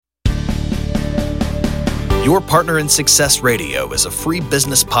Your Partner in Success Radio is a free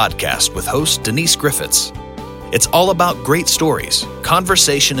business podcast with host Denise Griffiths. It's all about great stories,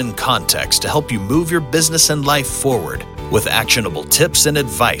 conversation, and context to help you move your business and life forward with actionable tips and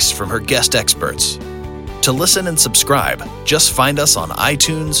advice from her guest experts. To listen and subscribe, just find us on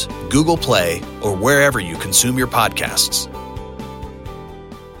iTunes, Google Play, or wherever you consume your podcasts.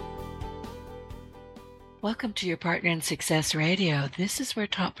 Welcome to Your Partner in Success Radio. This is where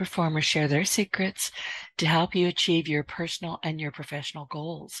top performers share their secrets to help you achieve your personal and your professional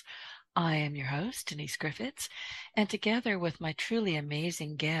goals. I am your host, Denise Griffiths, and together with my truly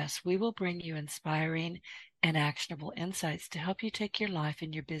amazing guests, we will bring you inspiring and actionable insights to help you take your life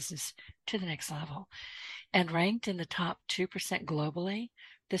and your business to the next level. And ranked in the top 2% globally,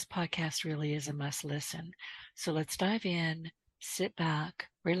 this podcast really is a must listen. So let's dive in. Sit back,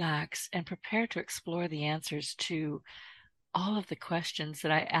 relax, and prepare to explore the answers to all of the questions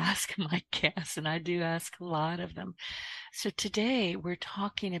that I ask my guests, and I do ask a lot of them. So today we're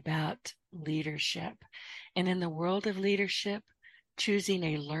talking about leadership. And in the world of leadership, choosing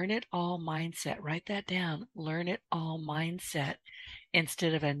a learn-it-all mindset, write that down, learn-it-all mindset,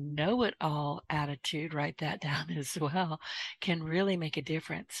 instead of a know-it-all attitude, write that down as well, can really make a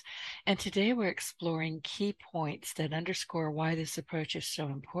difference. And today we're exploring key points that underscore why this approach is so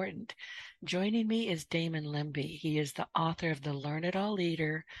important. Joining me is Damon Lembi. He is the author of The Learn-It-All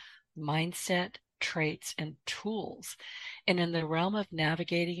Leader, Mindset, Traits, and Tools. And in the realm of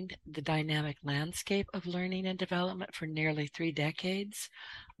navigating the dynamic landscape of learning and development for nearly 3 decades,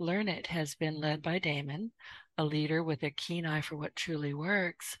 Learn It has been led by Damon, a leader with a keen eye for what truly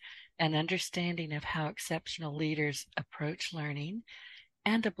works, an understanding of how exceptional leaders approach learning,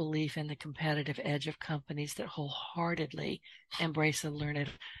 and a belief in the competitive edge of companies that wholeheartedly embrace the learned.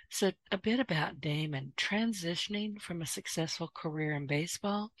 So a bit about Damon. Transitioning from a successful career in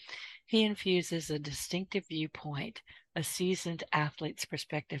baseball, he infuses a distinctive viewpoint, a seasoned athlete's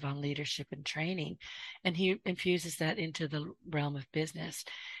perspective on leadership and training, and he infuses that into the realm of business.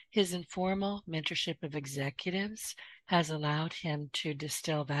 His informal mentorship of executives has allowed him to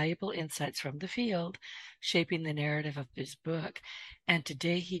distill valuable insights from the field, shaping the narrative of his book. And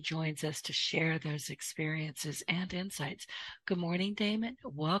today he joins us to share those experiences and insights. Good morning, Damon.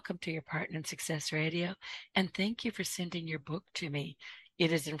 Welcome to Your Partner in Success Radio, and thank you for sending your book to me.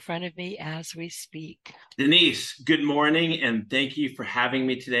 It is in front of me as we speak. Denise, good morning, and thank you for having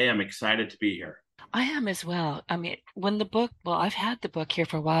me today. I'm excited to be here. I am as well. I mean, when the book, well, I've had the book here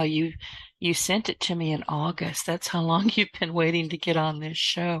for a while. You sent it to me in August. That's how long you've been waiting to get on this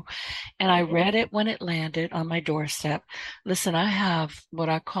show. And I read it when it landed on my doorstep. Listen, I have what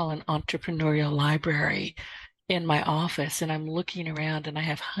I call an entrepreneurial library in my office, and I'm looking around and I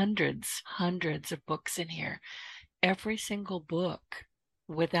have hundreds of books in here. Every single book,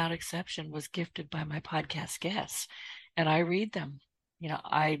 without exception, was gifted by my podcast guests, and I read them. You know,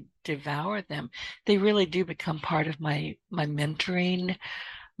 I devour them. They really do become part of my mentoring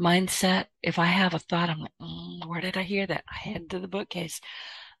mindset. If I have a thought, I'm like, where did I hear that? I head to the bookcase.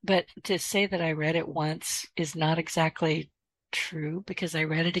 But to say that I read it once is not exactly true, because I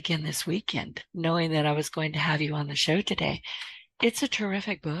read it again this weekend, knowing that I was going to have you on the show today. It's a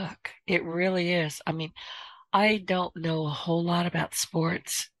terrific book. It really is. I mean, I don't know a whole lot about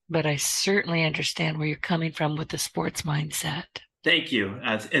sports, but I certainly understand where you're coming from with the sports mindset. Thank you.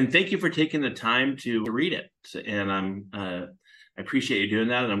 And thank you for taking the time to read it. And I appreciate you doing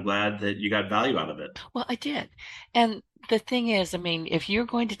that. And I'm glad that you got value out of it. Well, I did. And the thing is, I mean, if you're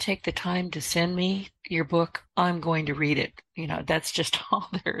going to take the time to send me your book, I'm going to read it. You know, that's just all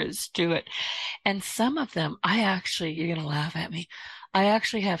there is to it. And some of them, you're going to laugh at me. I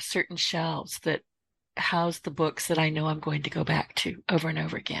actually have certain shelves that house the books that I know I'm going to go back to over and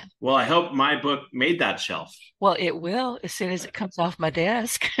over again. Well, I hope my book made that shelf. Well, it will as soon as it comes off my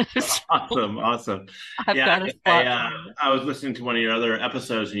desk. Awesome. I was listening to one of your other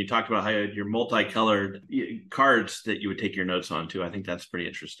episodes, and you talked about how you had your multicolored cards that you would take your notes on too. I think that's pretty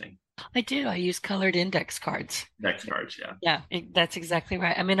interesting. I do. I use colored index cards. Index cards, yeah. Yeah, that's exactly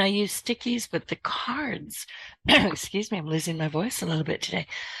right. I mean, I use stickies, but the cards, excuse me, I'm losing my voice a little bit today.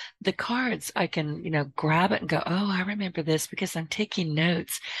 The cards, I can, grab it and go, oh, I remember this because I'm taking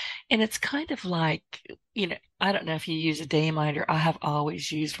notes. And it's kind of like, I don't know if you use a day minder. I have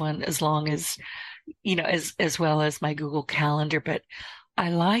always used one as long as, as well as my Google Calendar. But I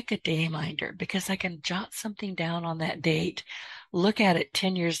like a day minder because I can jot something down on that date, look at it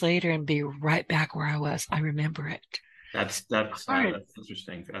 10 years later and be right back where I was. I remember it. That's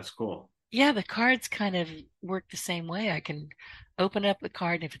interesting. That's cool. Yeah, the cards kind of work the same way. I can open up the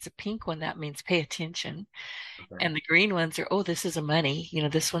card, and if it's a pink one, that means pay attention. Okay. And the green ones are, oh, this is a money.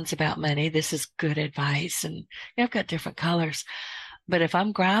 This one's about money. This is good advice. And I've got different colors. But if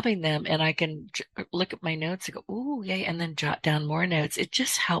I'm grabbing them and I can look at my notes and go, oh, yay, and then jot down more notes, it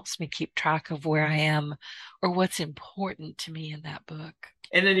just helps me keep track of where I am or what's important to me in that book.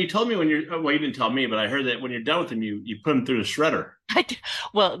 And then you told me well, you didn't tell me, but I heard that when you're done with them, you put them through the shredder. I do.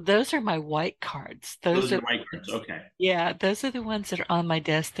 Well, those are my white cards. Those are white cards. Okay. Yeah, those are the ones that are on my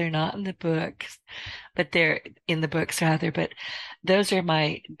desk. They're not in the books, but they're in the books rather. But those are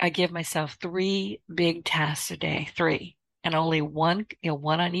I give myself 3 big tasks a day, 3, and only one,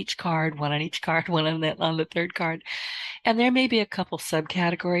 one on each card, one on each card, one on the third card. And there may be a couple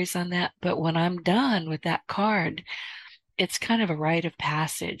subcategories on that, but when I'm done with that card, it's kind of a rite of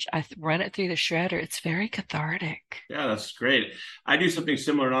passage. I run it through the shredder. It's very cathartic. Yeah, that's great. I do something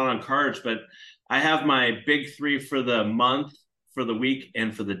similar, not on cards, but I have my big 3 for the month, for the week,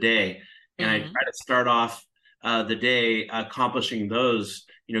 and for the day. And I try to start off the day accomplishing those,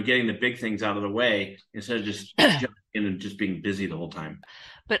 getting the big things out of the way instead of just jumping in and just being busy the whole time.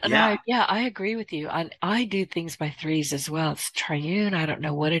 But yeah, I agree with you. I do things by 3s as well. It's triune. I don't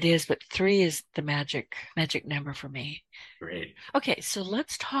know what it is, but 3 is the magic number for me. Great. Okay, so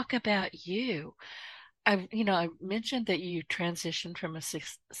let's talk about you. I mentioned that you transitioned from a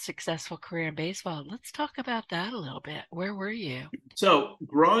successful career in baseball. Let's talk about that a little bit. Where were you? So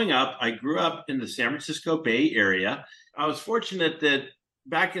growing up, I grew up in the San Francisco Bay Area. I was fortunate that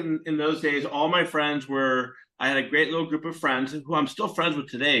back in those days, all my friends I had a great little group of friends who I'm still friends with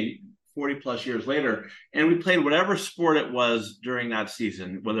today, 40 plus years later. And we played whatever sport it was during that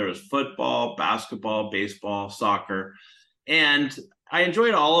season, whether it was football, basketball, baseball, soccer. And I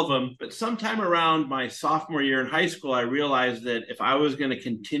enjoyed all of them. But sometime around my sophomore year in high school, I realized that if I was going to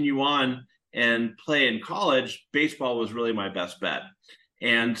continue on and play in college, baseball was really my best bet.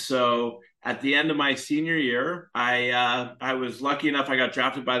 And so at the end of my senior year, I was lucky enough. I got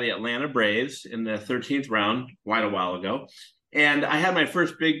drafted by the Atlanta Braves in the 13th round quite a while ago. And I had my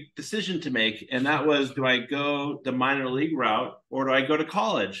first big decision to make, and that was, do I go the minor league route or do I go to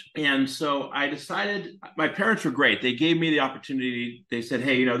college? And so I decided, my parents were great. They gave me the opportunity. They said,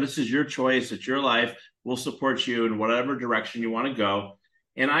 hey, this is your choice. It's your life. We'll support you in whatever direction you want to go.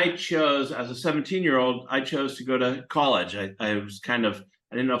 And I chose, as a 17-year-old, I chose to go to college. I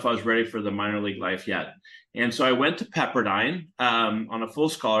didn't know if I was ready for the minor league life yet. And so I went to Pepperdine on a full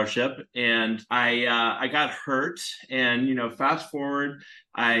scholarship, and I got hurt. And, fast forward,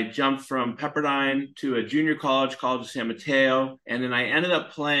 I jumped from Pepperdine to a junior college of San Mateo. And then I ended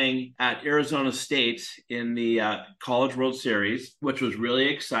up playing at Arizona State in the College World Series, which was really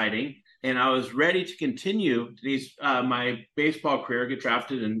exciting. And I was ready to continue my baseball career, get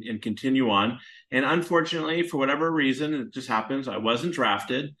drafted and continue on. And unfortunately, for whatever reason, it just happens, I wasn't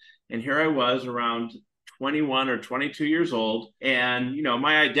drafted. And here I was around 21 or 22 years old. And,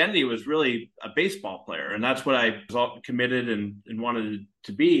 my identity was really a baseball player. And that's what I was committed and wanted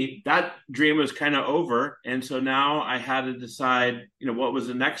to be. That dream was kind of over. And so now I had to decide, what was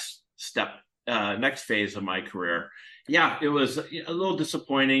the next step, next phase of my career. Yeah, it was a little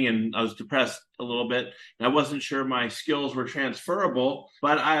disappointing, and I was depressed a little bit. And I wasn't sure my skills were transferable,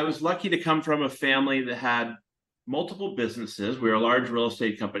 but I was lucky to come from a family that had multiple businesses. We were a large real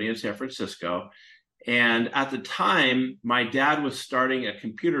estate company in San Francisco. And at the time, my dad was starting a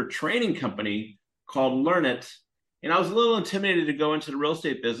computer training company called Learn It. And I was a little intimidated to go into the real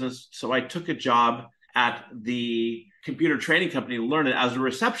estate business. So I took a job at the computer training company, Learn It, as a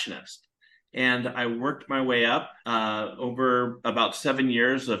receptionist. And I worked my way up over about 7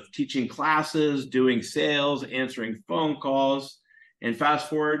 years of teaching classes, doing sales, answering phone calls. And fast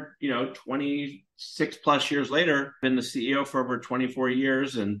forward, 26 plus years later, I've been the CEO for over 24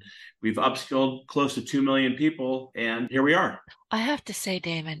 years, and we've upskilled close to 2 million people. And here we are. I have to say,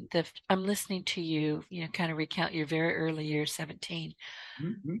 Damon, I'm listening to you, kind of recount your very early years, 17.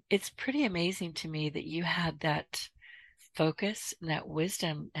 Mm-hmm. It's pretty amazing to me that you had that focus and that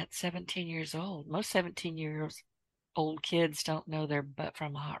wisdom at 17 years old. Most 17-year-old kids don't know their butt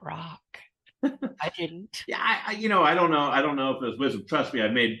from a hot rock. I didn't. Yeah, I don't know. I don't know if it was wisdom. Trust me,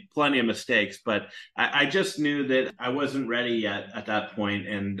 I've made plenty of mistakes, but I just knew that I wasn't ready yet at that point.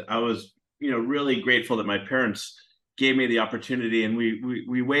 And I was, really grateful that my parents gave me the opportunity, and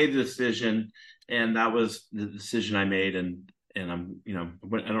we weighed the decision, and that was the decision I made. And I'm,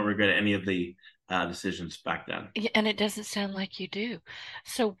 I don't regret any of the decisions back then. Yeah, and it doesn't sound like you do.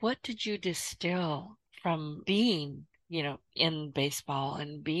 So what did you distill from being, in baseball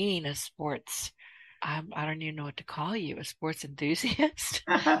and being a sports I don't even know what to call you, a sports enthusiast.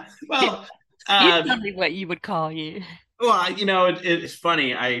 Well, You uh, tell me what you would call you. well, it's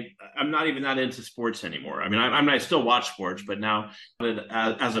funny. I'm not even that into sports anymore. I mean, I still watch sports, but now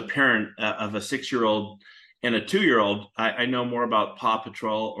as a parent of a 6-year-old and a 2-year-old, I know more about Paw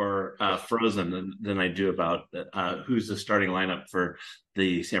Patrol or Frozen than I do about who's the starting lineup for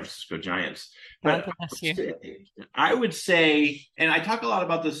the San Francisco Giants. God But bless you. I would say, and I talk a lot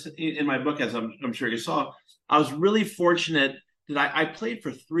about this in my book, as I'm sure you saw. I was really fortunate that I played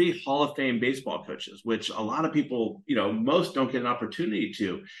for 3 Hall of Fame baseball coaches, which a lot of people, most don't get an opportunity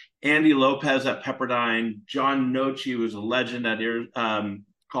to. Andy Lopez at Pepperdine, John Nochi, who's a legend at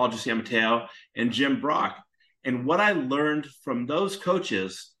College of San Mateo, and Jim Brock. And what I learned from those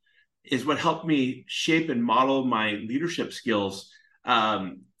coaches is what helped me shape and model my leadership skills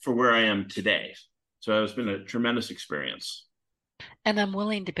for where I am today. So it's been a tremendous experience. And I'm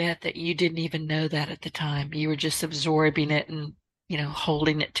willing to bet that you didn't even know that at the time. You were just absorbing it and,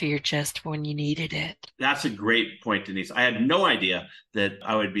 holding it to your chest when you needed it. That's a great point, Denise. I had no idea that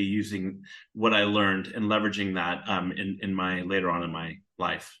I would be using what I learned and leveraging that in my later on in my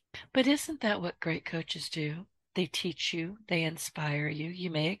life. But isn't that what great coaches do? They teach you, they inspire you. You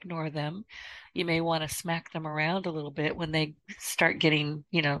may ignore them. You may want to smack them around a little bit when they start getting,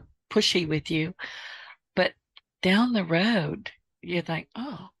 pushy with you. But down the road, you're like,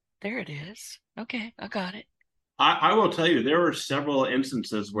 oh, there it is. Okay, I got it. I will tell you, there were several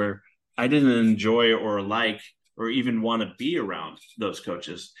instances where I didn't enjoy or like or even want to be around those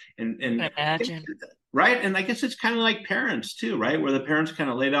coaches. And Imagine. right. And I guess it's kind of like parents too, right? Where the parents kind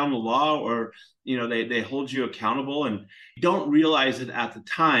of lay down the law or, they hold you accountable and don't realize it at the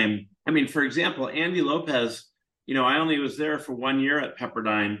time. I mean, for example, Andy Lopez, I only was there for 1 year at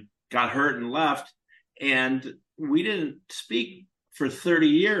Pepperdine, got hurt and left. And we didn't speak for 30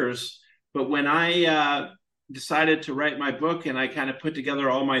 years. But when I decided to write my book and I kind of put together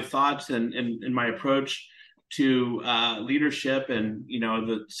all my thoughts and my approach to leadership and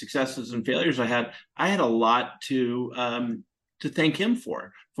the successes and failures I had a lot to thank him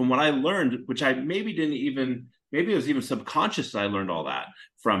for from what I learned, which I maybe it was even subconscious that I learned all that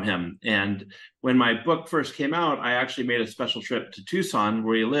from him. And when my book first came out, I actually made a special trip to Tucson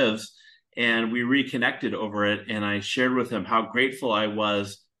where he lives, and we reconnected over it. And I shared with him how grateful I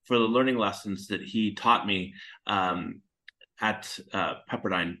was for the learning lessons that he taught me at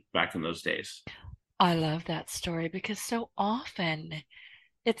Pepperdine back in those days. I love that story because so often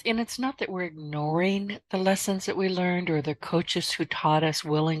it's not that we're ignoring the lessons that we learned or the coaches who taught us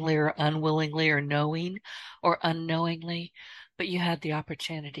willingly or unwillingly or knowing or unknowingly, but you had the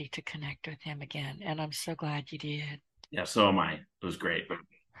opportunity to connect with him again. And I'm so glad you did. Yeah, so am I. It was great.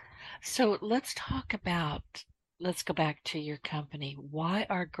 So let's go back to your company. Why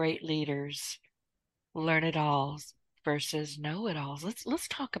are great leaders learn it alls versus know it alls? Let's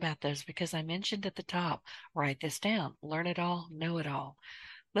talk about those because I mentioned at the top, write this down, learn it all, know it all.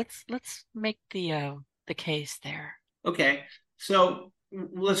 Let's make the case there. Okay, so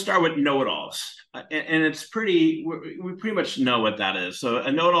let's start with know-it-alls, and it's we pretty much know what that is. So a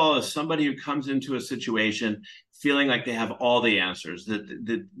know-it-all is somebody who comes into a situation feeling like they have all the answers,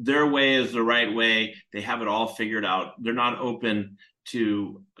 that their way is the right way, they have it all figured out. They're not open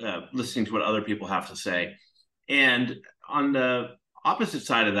to listening to what other people have to say. And on the opposite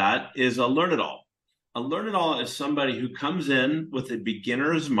side of that is a learn-it-all. A learn-it-all is somebody who comes in with a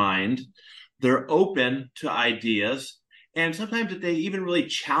beginner's mind. They're open to ideas, and sometimes that they even really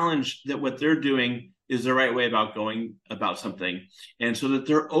challenge that what they're doing is the right way about going about something. And so that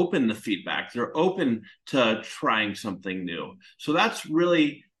they're open to feedback. They're open to trying something new. So that's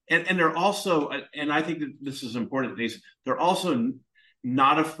really, and they're also, and I think that this is important, they're also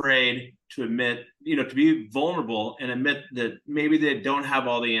not afraid to admit, to be vulnerable and admit that maybe they don't have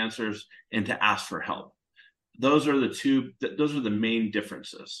all the answers and to ask for help. Those are the main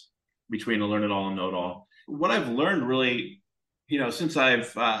differences between a learn it all and know it all. What I've learned really, since I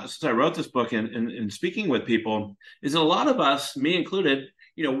wrote this book and speaking with people, is that a lot of us, me included,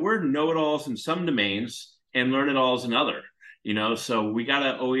 we're know it alls in some domains and learn it alls in other. So we got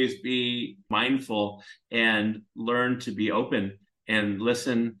to always be mindful and learn to be open and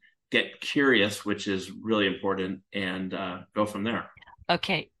listen, get curious, which is really important, and go from there.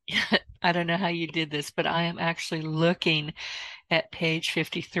 Okay. I don't know how you did this, but I am actually looking at page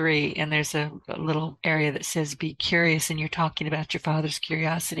 53, and there's a little area that says be curious, and you're talking about your father's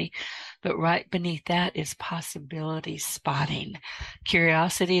curiosity. But right beneath that is possibility spotting.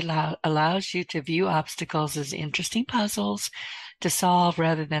 Curiosity allows you to view obstacles as interesting puzzles to solve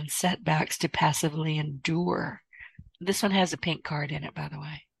rather than setbacks to passively endure. This one has a pink card in it, by the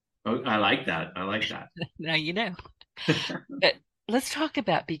way. Oh, I like that. I like that. Now you know. But let's talk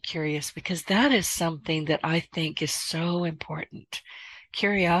about be curious because that is something that I think is so important.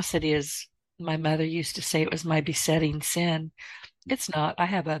 Curiosity is, my mother used to say it was my besetting sin. It's not. I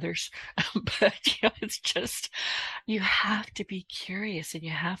have others. But it's just you have to be curious and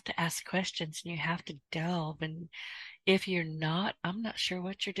you have to ask questions and you have to delve. And if you're not, I'm not sure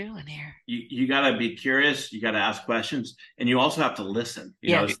what you're doing here. You got to be curious. You got to ask questions, and you also have to listen.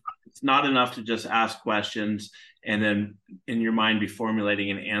 Yes. It's not enough to just ask questions and then in your mind be formulating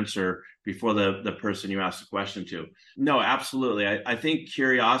an answer before the person you ask the question to. No, absolutely. I think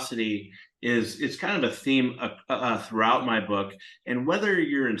curiosity is it's kind of a theme throughout my book. And whether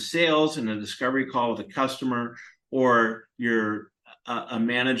you're in sales in a discovery call with a customer, or you're a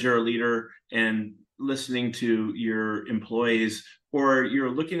manager or leader and listening to your employees, or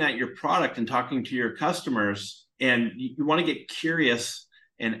you're looking at your product and talking to your customers, and you want to get curious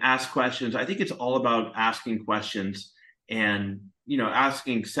and ask questions. I think it's all about asking questions and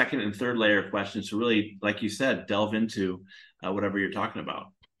asking second and third layer questions to really, like you said, delve into whatever you're talking about.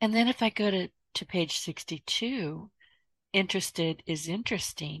 And then if I go to page 62, interested is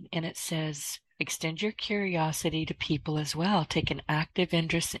interesting, and it says extend your curiosity to people as well. Take an active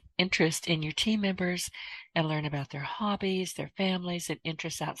interest in your team members and learn about their hobbies, their families, and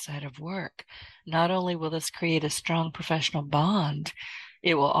interests outside of work. Not only will this create a strong professional bond,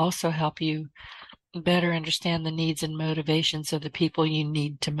 it will also help you better understand the needs and motivations of the people you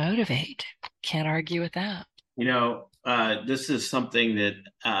need to motivate. Can't argue with that. This is something that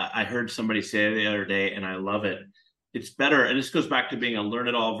I heard somebody say the other day, and I love it. It's better, and this goes back to being a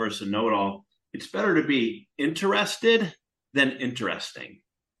learn-it-all versus a know-it-all. It's better to be interested than interesting.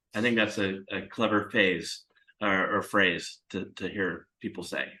 I think that's a clever phrase or phrase to hear people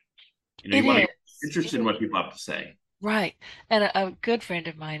say. You want to get interested in what people have to say. Right. And a good friend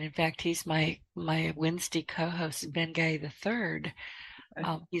of mine, in fact, he's my Wednesday co-host, Ben Gay the Third.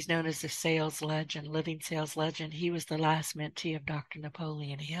 He's known as the sales legend, living sales legend. He was the last mentee of Dr.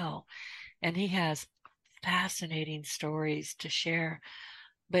 Napoleon Hill, and he has fascinating stories to share.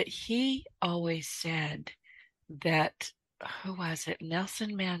 But he always said that, who was it?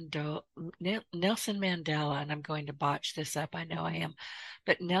 Nelson Mandela, and I'm going to botch this up, I know I am,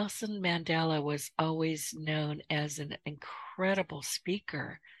 but Nelson Mandela was always known as an incredible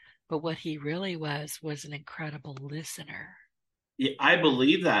speaker, but what he really was an incredible listener. Yeah, I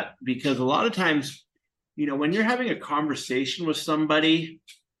believe that, because a lot of times, when you're having a conversation with somebody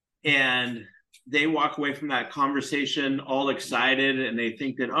and they walk away from that conversation all excited and they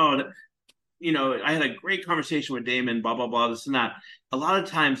think that, I had a great conversation with Damon, blah, blah, blah, this and that. A lot of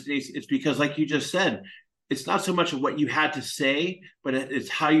times it's because, like you just said, it's not so much of what you had to say, but it's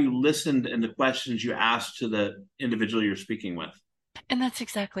how you listened and the questions you asked to the individual you're speaking with. And that's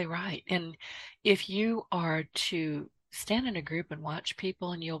exactly right. And if you are to stand in a group and watch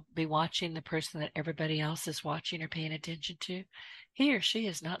people, and you'll be watching the person that everybody else is watching or paying attention to, he or she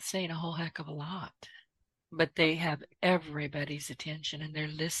is not saying a whole heck of a lot, but they have everybody's attention, and they're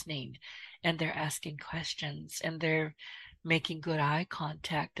listening, and they're asking questions, and they're making good eye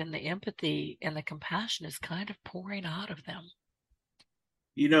contact, and the empathy and the compassion is kind of pouring out of them.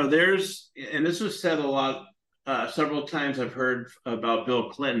 And this was said a lot, several times I've heard about Bill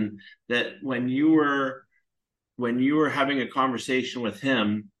Clinton, that when you were having a conversation with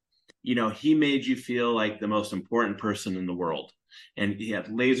him, he made you feel like the most important person in the world. And he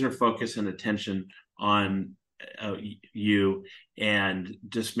had laser focus and attention on you, and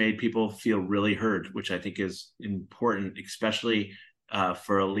just made people feel really heard, which I think is important, especially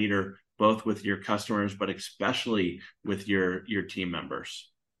for a leader, both with your customers, but especially with your team members.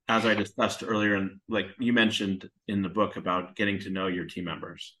 As I discussed earlier, and like you mentioned in the book about getting to know your team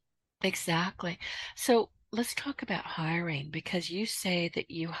members. Exactly. So let's talk about hiring, because you say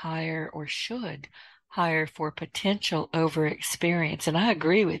that you hire, or should hire, for potential over experience. And I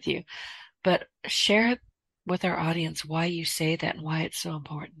agree with you, but share with our audience why you say that and why it's so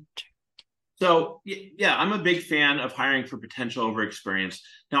important. So, yeah, I'm a big fan of hiring for potential over experience.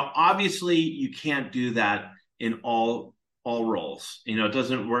 Now, obviously, you can't do that in all roles. It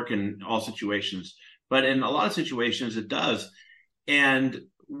doesn't work in all situations, but in a lot of situations, it does. And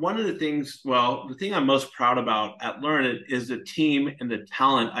one of the things, the thing I'm most proud about at Learn is the team and the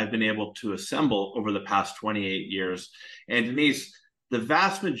talent I've been able to assemble over the past 28 years. And Denise, the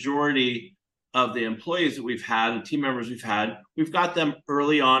vast majority of the employees that we've had, the team members we've got them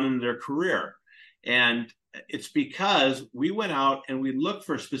early on in their career. And it's because we went out and we looked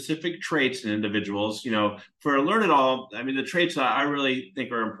for specific traits in individuals. For Learn It All, I mean, the traits that I really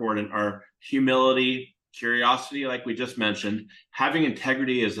think are important are humility, curiosity, like we just mentioned, having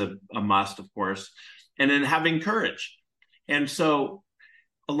integrity is a must, of course, and then having courage. And so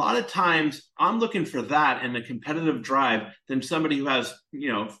a lot of times I'm looking for that and the competitive drive than somebody who has,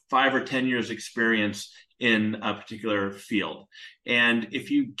 5 or 10 years experience in a particular field. And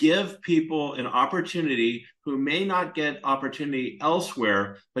if you give people an opportunity who may not get opportunity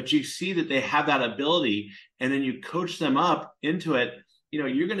elsewhere, but you see that they have that ability and then you coach them up into it,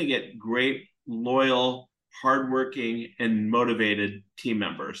 you're going to get great, loyal, hardworking, and motivated team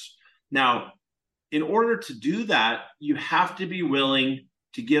members. Now, in order to do that, you have to be willing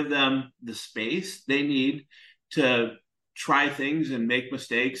to give them the space they need to try things and make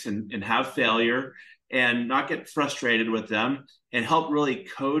mistakes and have failure and not get frustrated with them, and help really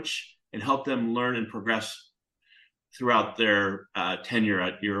coach and help them learn and progress throughout their tenure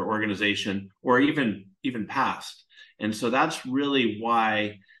at your organization, or even past. And so that's really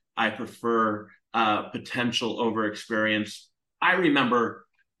why I prefer potential over experience. I remember,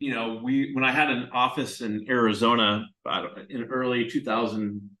 when I had an office in Arizona in early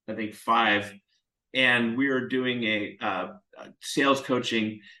 2000, I think 5, and we were doing a sales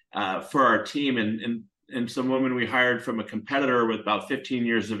coaching for our team, and some woman we hired from a competitor with about 15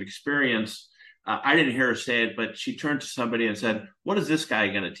 years of experience. I didn't hear her say it, but she turned to somebody and said, "What is this guy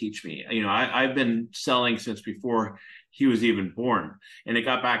going to teach me? I've been selling since before he was even born." And it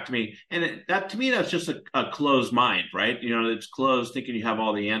got back to me. And to me, that's just a closed mind, right? It's closed, thinking you have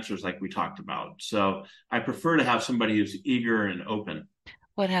all the answers like we talked about. So I prefer to have somebody who's eager and open.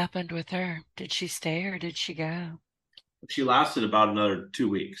 What happened with her? Did she stay or did she go? She lasted about another 2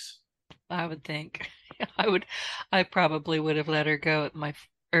 weeks. I would think. I probably would have let her go at my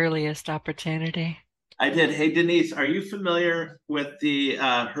earliest opportunity. I did. Hey, Denise, are you familiar with the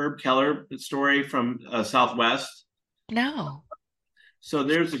Herb Keller story from Southwest? No. So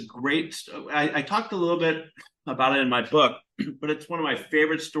there's a great, I talked a little bit about it in my book, but it's one of my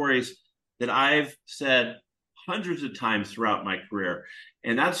favorite stories that I've said hundreds of times throughout my career.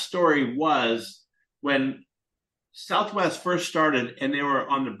 And that story was when Southwest first started and they were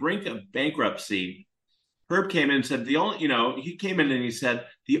on the brink of bankruptcy. Herb came in and said, he came in and he said,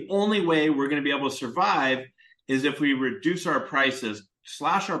 the only way we're going to be able to survive is if we reduce our prices,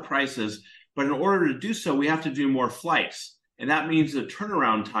 slash our prices. But in order to do so, we have to do more flights. And that means the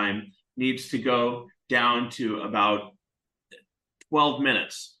turnaround time needs to go down to about 12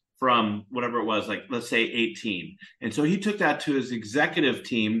 minutes from whatever it was, like let's say 18. And so he took that to his executive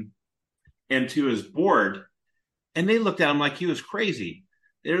team and to his board, and they looked at him like he was crazy.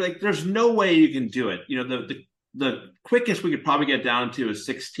 They're like, there's no way you can do it. The quickest we could probably get down to is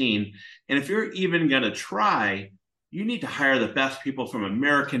 16. And if you're even going to try, you need to hire the best people from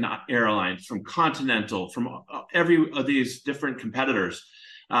American Airlines, from Continental, from every of these different competitors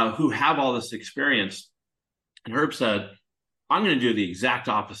who have all this experience. And Herb said, I'm going to do the exact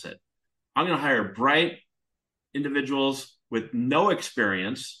opposite. I'm going to hire bright individuals with no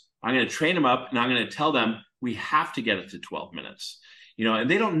experience. I'm going to train them up, and I'm going to tell them we have to get it to 12 minutes. And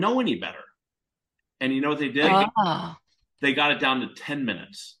they don't know any better. And you know what they did? They got it down to 10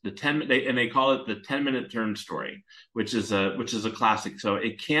 minutes. They call it the 10-minute turn story, which is a classic. So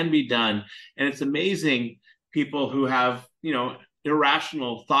it can be done, and it's amazing people who have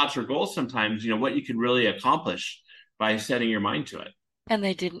irrational thoughts or goals sometimes. What you can really accomplish by setting your mind to it. And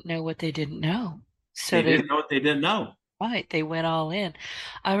they didn't know what they didn't know. So they didn't know what they didn't know. Right. They went all in.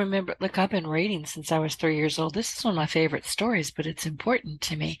 I remember, look, I've been reading since I was 3 years old. This is one of my favorite stories, but it's important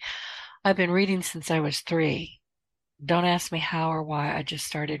to me. I've been reading since I was 3. Don't ask me how or why. I just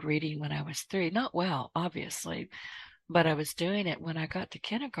started reading when I was 3. Not well, obviously, but I was doing it when I got to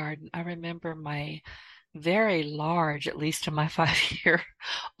kindergarten. I remember my very large, at least to my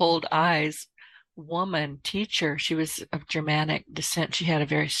 5-year-old eyes, woman teacher. She was of Germanic descent. She had a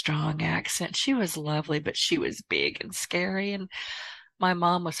very strong accent. She was lovely, but she was big and scary. And my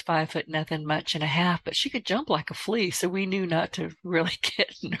mom was 5 foot nothing much and a half, but she could jump like a flea. So we knew not to really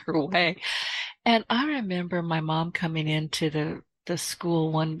get in her way. And I remember my mom coming into the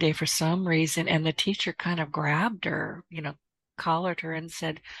school one day for some reason, and the teacher kind of grabbed her, collared her and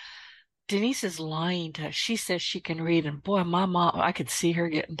said, Denise is lying to us. She says she can read. And boy, my mom, I could see her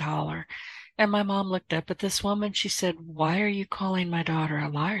getting taller. And my mom looked up at this woman. She said, why are you calling my daughter a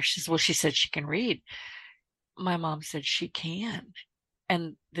liar? She said, well, she said she can read. My mom said she can.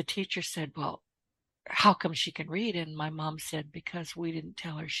 And the teacher said, well, how come she can read? And my mom said, because we didn't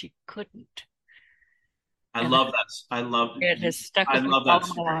tell her she couldn't. I love it has stuck with me all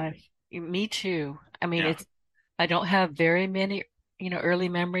my life. Me too. I mean, I don't have very many, early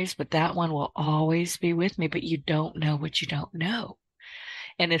memories, but that one will always be with me. But you don't know what you don't know.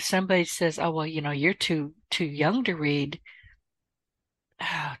 And if somebody says, "Oh, well, you're too young to read,"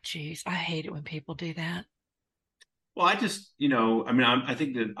 oh, geez, I hate it when people do that. Well, I just, I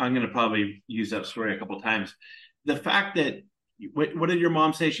think that I'm going to probably use that story a couple of times. The fact that, what did your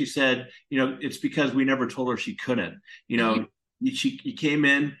mom say? She said, it's because we never told her she couldn't. She came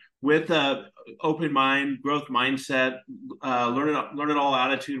in with a open mind, growth mindset, learn it all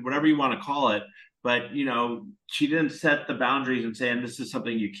attitude, whatever you want to call it. But she didn't set the boundaries and say, and this is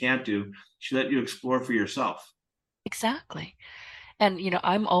something you can't do. She let you explore for yourself. Exactly. And,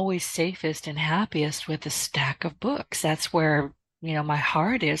 I'm always safest and happiest with a stack of books. That's where, my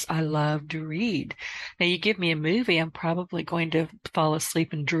heart is. I love to read. Now, you give me a movie, I'm probably going to fall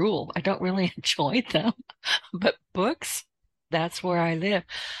asleep and drool. I don't really enjoy them, but books, that's where I live.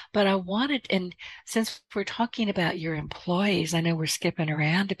 But I wanted, and since we're talking about your employees, I know we're skipping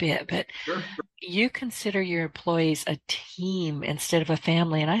around a bit, but Sure. you consider your employees a team instead of a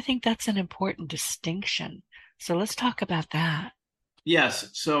family. And I think that's an important distinction. So let's talk about that. Yes.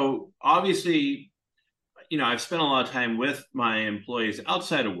 So obviously, I've spent a lot of time with my employees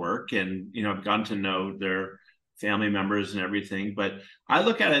outside of work, and, I've gotten to know their family members and everything. But I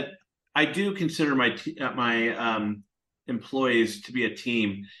look at it, I do consider my employees to be a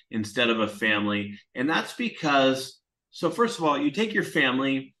team instead of a family. And that's because, so first of all, you take your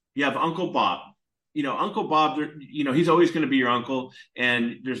family, you have Uncle Bob. Uncle Bob, he's always going to be your uncle,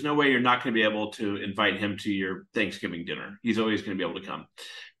 and there's no way you're not going to be able to invite him to your Thanksgiving dinner. He's always going to be able to come.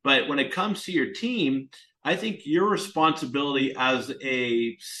 But when it comes to your team, I think your responsibility as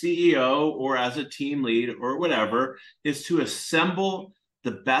a CEO or as a team lead or whatever is to assemble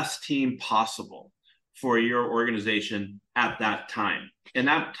the best team possible for your organization at that time. And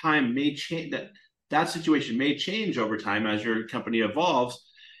that time may change, that situation may change over time as your company evolves.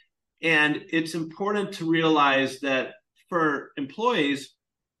 And it's important to realize that for employees,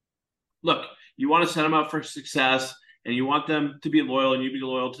 look, you want to set them up for success and you want them to be loyal and you be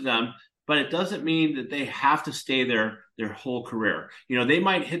loyal to them, but it doesn't mean that they have to stay there their whole career. They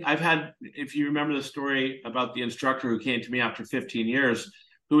might hit, if you remember the story about the instructor who came to me after 15 years,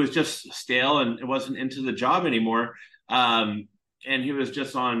 who was just stale and it wasn't into the job anymore. And he was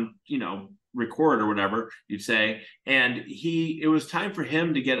just on, record or whatever you'd say. And it was time for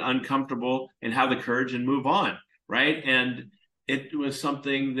him to get uncomfortable and have the courage and move on. Right. And it was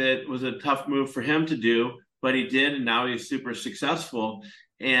something that was a tough move for him to do, but he did. And now he's super successful.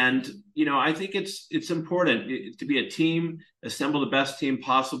 And, I think it's important to be a team, assemble the best team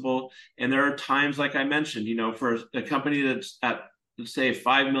possible. And there are times, like I mentioned, for a company that's at, let's say,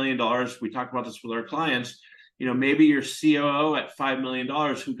 $5 million, we talk about this with our clients, maybe your COO at $5 million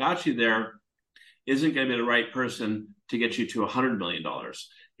who got you there isn't going to be the right person to get you to $100 million.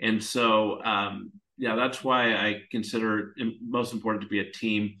 And so, that's why I consider it most important to be a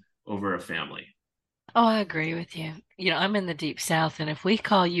team over a family. Oh, I agree with you. I'm in the deep South, and if we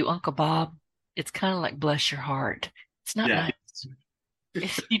call you Uncle Bob, it's kind of like bless your heart. It's not Yeah.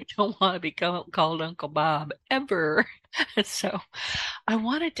 nice. You don't want to be called Uncle Bob ever. So I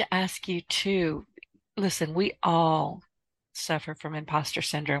wanted to ask you too. Listen, we all suffer from imposter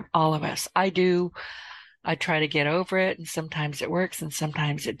syndrome, all of us. I do. I try to get over it, and sometimes it works and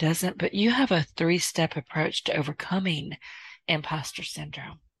sometimes it doesn't. But you have a three-step approach to overcoming imposter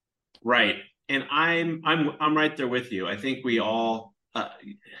syndrome. Right. And I'm right there with you. I think we all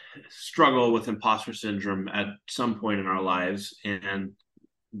struggle with imposter syndrome at some point in our lives, and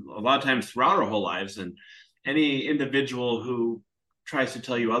a lot of times throughout our whole lives. And any individual who tries to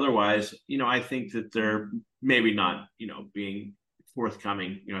tell you otherwise, I think that they're maybe not, being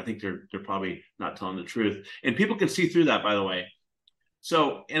forthcoming. I think they're probably not telling the truth, and people can see through that, by the way.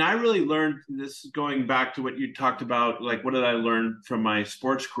 So, and I really learned this going back to what you talked about, like, what did I learn from my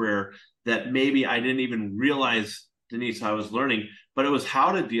sports career that maybe I didn't even realize, Denise, I was learning, but it was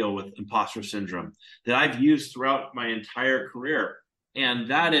how to deal with imposter syndrome that I've used throughout my entire career. And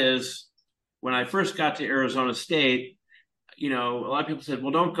that is when I first got to Arizona State, a lot of people said,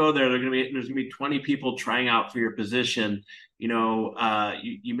 well, don't go there. There's going to be 20 people trying out for your position. You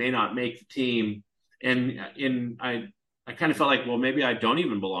may not make the team. And I kind of felt like, well, maybe I don't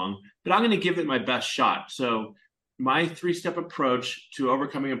even belong, but I'm going to give it my best shot. So my three-step approach to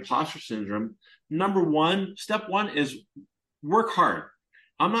overcoming imposter syndrome, step one is work hard.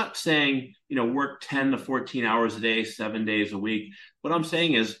 I'm not saying, work 10 to 14 hours a day, 7 days a week. What I'm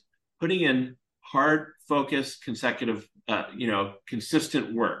saying is putting in hard, focused, consecutive,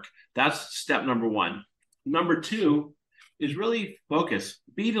 consistent work. That's step number one. Number two is really focus.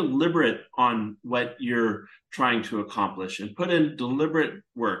 Be deliberate on what you're trying to accomplish and put in deliberate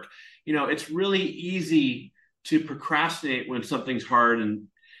work. It's really easy to procrastinate when something's hard and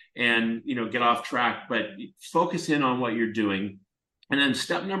get off track, but focus in on what you're doing. And then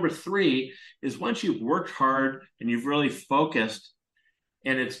step number 3 is once you've worked hard and you've really focused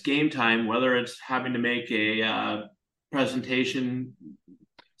and it's game time, whether it's having to make a presentation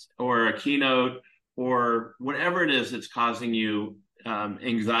or a keynote or whatever it is that's causing you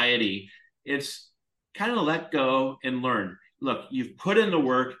anxiety, it's kind of let go and learn. Look, you've put in the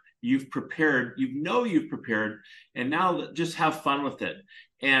work, you've prepared, you've prepared, and now just have fun with it.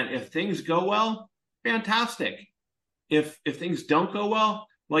 And if things go well, fantastic. If things don't go well,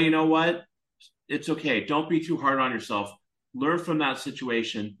 you know what? It's okay. Don't be too hard on yourself. Learn from that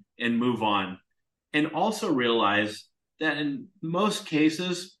situation and move on. And also realize that in most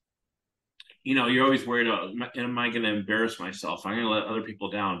cases, you're always worried about, am I going to embarrass myself? I'm going to let other people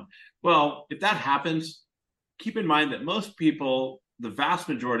down. Well, if that happens, keep in mind that most people, the vast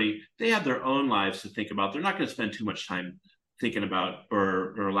majority, they have their own lives to think about. They're not going to spend too much time thinking about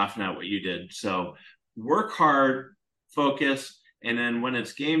or laughing at what you did. So work hard, focus, and then when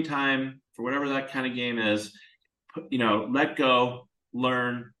it's game time for whatever that kind of game is, let go,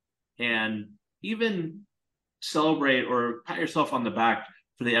 learn, and even celebrate or pat yourself on the back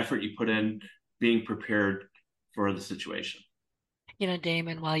for the effort you put in being prepared for the situation.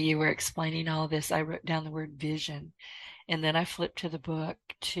 Damon, while you were explaining all this, I wrote down the word vision, and then I flipped to the book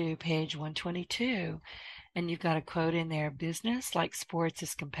to page 122, and you've got a quote in there: business, like sports,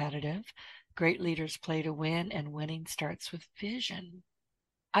 is competitive. Great leaders play to win, and winning starts with vision.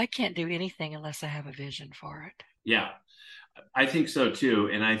 I can't do anything unless I have a vision for it. Yeah, I think so too.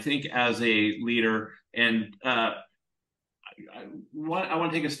 And I think as a leader, and I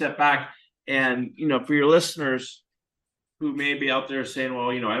want to take a step back, and for your listeners who may be out there saying, well,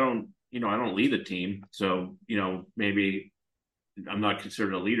 I don't lead a team, so maybe I'm not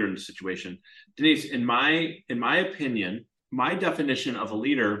considered a leader in the situation. Denise, in my opinion, my definition of a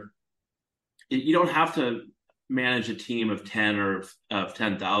leader, you don't have to manage a team of 10 or of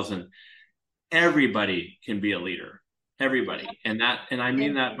 10,000. Everybody can be a leader. Everybody. And I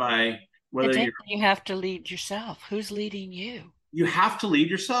mean that by whether you have to lead yourself. Who's leading you? You have to lead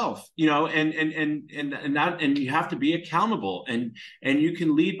yourself, and you have to be accountable, and you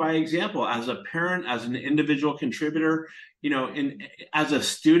can lead by example as a parent, as an individual contributor, as a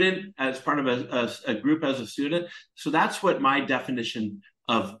student, as part of a group, as a student. So that's what my definition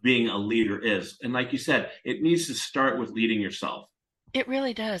of being a leader is. And like you said, it needs to start with leading yourself. It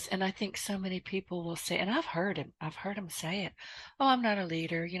really does. And I think so many people will say, and I've heard him say it, oh, I'm not a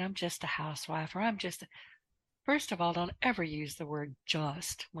leader, I'm just a housewife, or First of all, don't ever use the word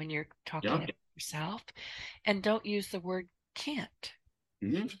just when you're talking about yourself, and don't use the word can't.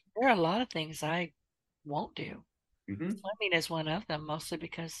 Mm-hmm. There are a lot of things I won't do. Mm-hmm. Swimming is one of them, mostly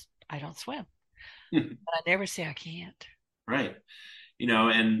because I don't swim. But I never say I can't. Right.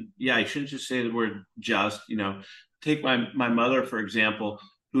 And yeah, I shouldn't just say the word just. Take my mother, for example,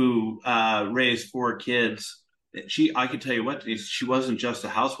 who raised 4 kids. I can tell you what, she wasn't just a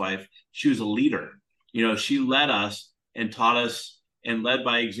housewife. She was a leader. She led us and taught us and led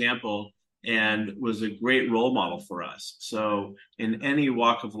by example and was a great role model for us. So in any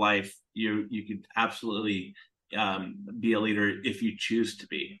walk of life, you could absolutely be a leader if you choose to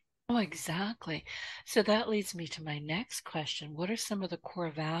be. Oh, exactly. So that leads me to my next question. What are some of the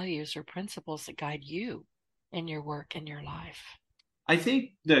core values or principles that guide you in your work and your life? I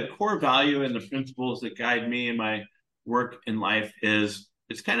think the core value and the principles that guide me in my work in life is,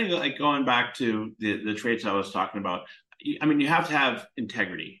 it's kind of like going back to the traits I was talking about. I mean, you have to have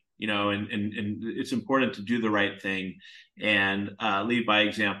integrity, and it's important to do the right thing and lead by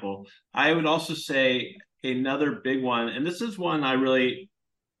example. I would also say another big one, and this is one I really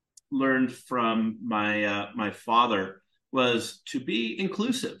learned from my father, was to be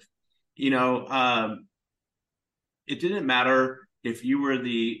inclusive. It didn't matter if you were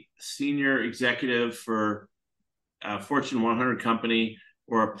the senior executive for a Fortune 100 company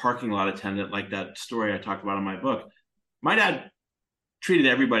or a parking lot attendant, like that story I talked about in my book. My dad treated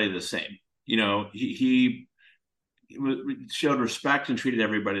everybody the same. He showed respect and treated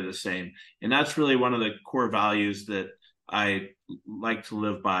everybody the same. And that's really one of the core values that I like to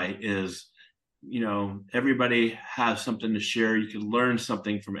live by is, everybody has something to share. You can learn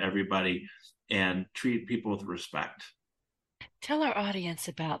something from everybody and treat people with respect. Tell our audience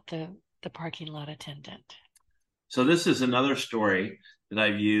about the parking lot attendant. So this is another story that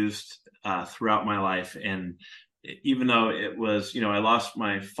I've used throughout my life. And even though it was, I lost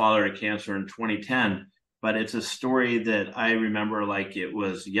my father to cancer in 2010, but it's a story that I remember like it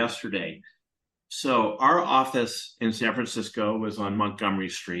was yesterday. So our office in San Francisco was on Montgomery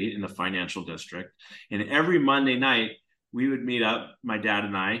Street in the financial district. And every Monday night, we would meet up, my dad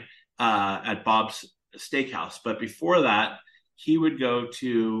and I, at Bob's Steakhouse. But before that, he would go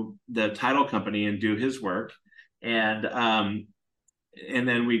to the title company and do his work. And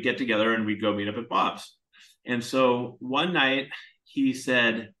then we'd get together and we'd go meet up at Bob's. And so one night he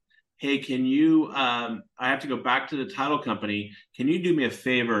said, "Hey, can you? I have to go back to the title company. Can you do me a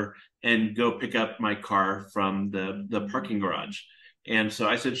favor and go pick up my car from the parking garage?" And so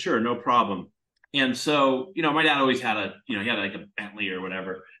I said, "Sure, no problem." And so, my dad always had he had like a Bentley or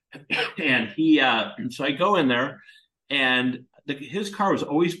whatever. And so I go in there, and his car was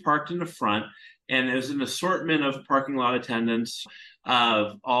always parked in the front, and there's an assortment of parking lot attendants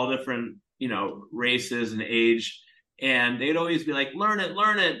of all different, races and age. And they'd always be like, "Learn it,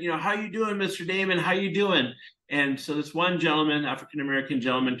 learn it. How you doing, Mr. Damon? How you doing?" And so this one gentleman, African-American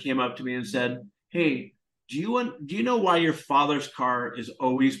gentleman, came up to me and said, "Hey, do you know why your father's car is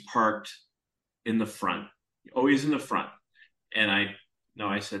always parked in the front, always in the front?" And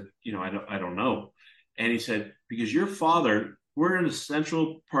I said, I don't know. And he said, "Because your father, we're in the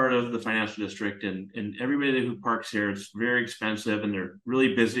central part of the financial district, and everybody who parks here, it's very expensive, and they're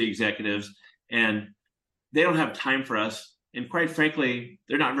really busy executives, and they don't have time for us. And quite frankly,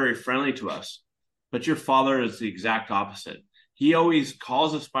 they're not very friendly to us. But your father is the exact opposite. He always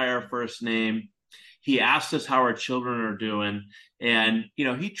calls us by our first name. He asks us how our children are doing, and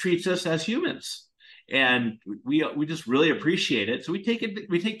he treats us as humans, and we just really appreciate it. So we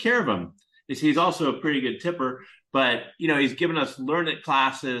take care of him. He's also a pretty good tipper, but he's given us learn it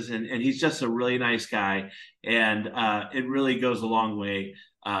classes, and he's just a really nice guy, and it really goes a long way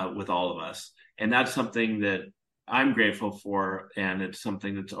with all of us. And that's something that I'm grateful for, and it's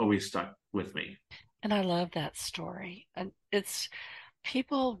something that's always stuck with me. And I love that story. And it's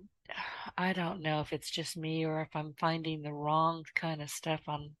people, I don't know if it's just me or if I'm finding the wrong kind of stuff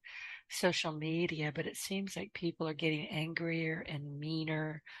on social media, but it seems like people are getting angrier and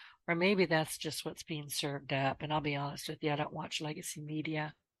meaner, or maybe that's just what's being served up. And I'll be honest with you, I don't watch legacy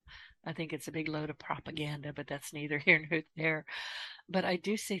media. I think it's a big load of propaganda, but that's neither here nor there. But I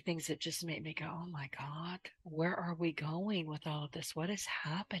do see things that just make me go, oh my God, where are we going with all of this? What is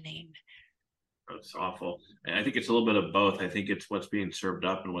happening? It's awful. I think it's a little bit of both. I think it's what's being served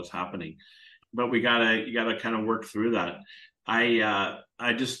up and what's happening, but you gotta kind of work through that.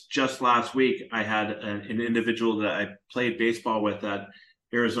 I just last week I had an individual that I played baseball with at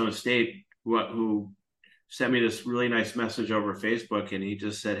Arizona State who sent me this really nice message over Facebook, and he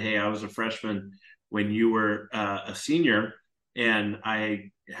just said, "Hey, I was a freshman when you were a senior, and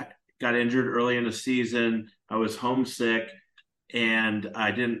I got injured early in the season. I was homesick, and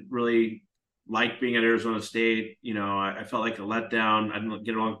I didn't really like being at Arizona State. I felt like a letdown. I didn't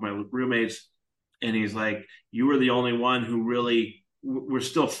get along with my roommates." And he's like, "You were the only one who really were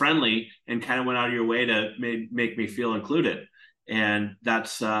still friendly and kind of went out of your way to make me feel included." And that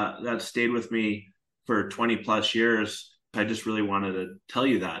stayed with me for 20 plus years. I just really wanted to tell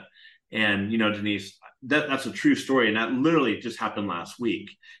you that. And, Denise, that's a true story. And that literally just happened last week.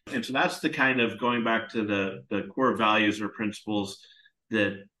 And so that's the kind of going back to the core values or principles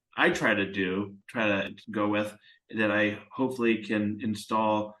that I try to go with, that I hopefully can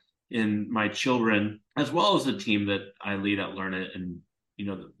install in my children, as well as the team that I lead at Learn It, and,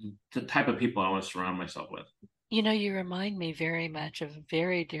 the type of people I want to surround myself with. You remind me very much of a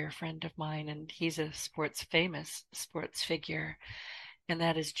very dear friend of mine, and he's a famous sports figure, and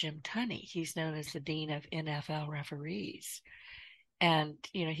that is Jim Tunney. He's known as the Dean of NFL referees. And,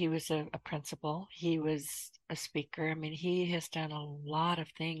 he was a principal. He was a speaker. I mean, he has done a lot of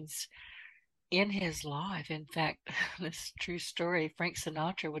things in his life. In fact, this true story, Frank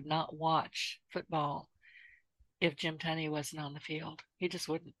Sinatra would not watch football if Jim Tunney wasn't on the field. He just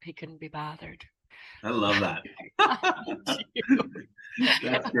wouldn't. He couldn't be bothered. I love that.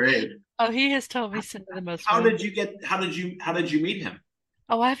 That's great. Oh, he has told me some of the most. How did you meet him?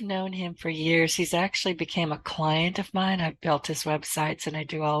 Oh, I've known him for years. He's actually became a client of mine. I've built his websites and I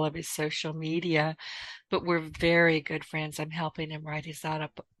do all of his social media, but we're very good friends. I'm helping him write his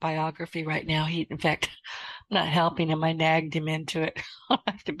autobiography right now. In fact, I'm not helping him. I nagged him into it. I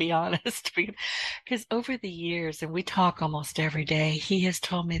have to be honest, because over the years, and we talk almost every day, he has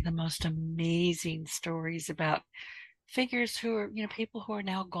told me the most amazing stories about figures who are, people who are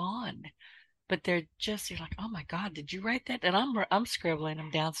now gone, but you're like, oh my God, did you write that? And I'm scribbling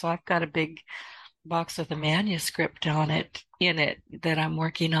them down. So I've got a big box with a manuscript in it that I'm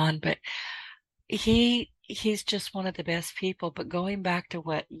working on. But he's just one of the best people. But going back to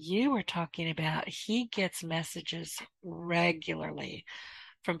what you were talking about, he gets messages regularly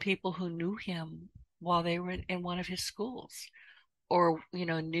from people who knew him while they were in one of his schools, or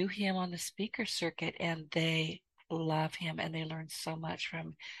knew him on the speaker circuit, and they love him and they learn so much from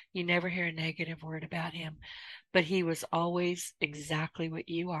him. You never hear a negative word about him, but he was always exactly what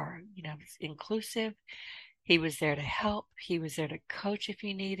you are, inclusive. He was there to help. He was there to coach if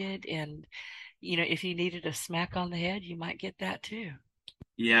you needed. And, if you needed a smack on the head, you might get that too.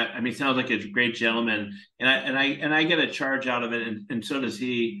 Yeah, I mean, sounds like a great gentleman, and I get a charge out of it, and so does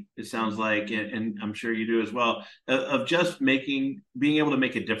he. It sounds like, and I'm sure you do as well, of just being able to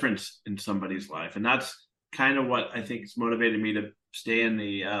make a difference in somebody's life, and that's kind of what I think has motivated me to stay in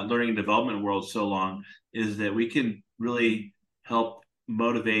the learning and development world so long, is that we can really help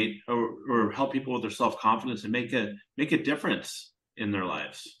motivate or help people with their self-confidence and make a difference in their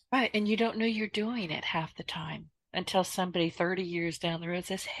lives. Right. And you don't know you're doing it half the time until somebody 30 years down the road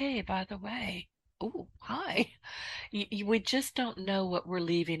says, hey, by the way, oh, hi. We just don't know what we're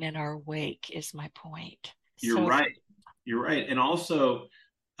leaving in our wake, is my point. You're right. You're right. And also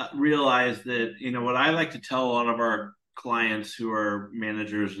realize that, what I like to tell a lot of our clients who are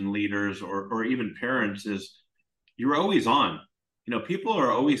managers and leaders or even parents is you're always on. People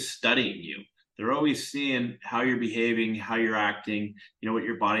are always studying you. They're always seeing how you're behaving, how you're acting, what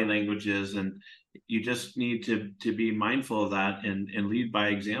your body language is. And you just need to be mindful of that and lead by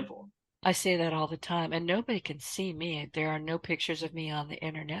example. I say that all the time, and nobody can see me. There are no pictures of me on the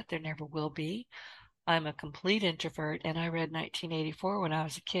internet. There never will be. I'm a complete introvert, and I read 1984 when I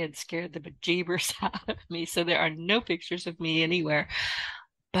was a kid, scared the bejeebers out of me. So there are no pictures of me anywhere.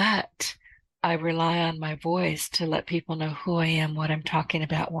 But I rely on my voice to let people know who I am, what I'm talking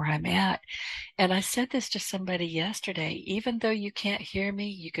about, where I'm at. And I said this to somebody yesterday. Even though you can't hear me,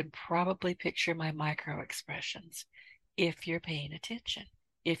 you can probably picture my micro expressions if you're paying attention,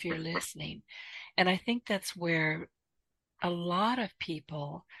 if you're listening. And I think that's where a lot of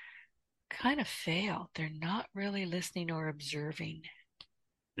people kind of fail. They're not really listening or observing.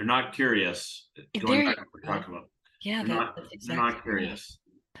 They're not curious. Going back to what we're talking about. Yeah, that's exactly they're not curious. Right.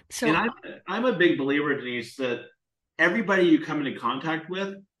 So, and I'm a big believer, Denise, that everybody you come into contact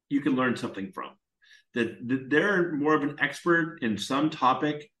with, you can learn something from. That they're more of an expert in some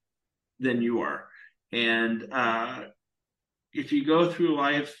topic than you are. And if you go through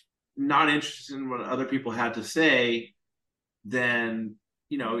life not interested in what other people had to say, then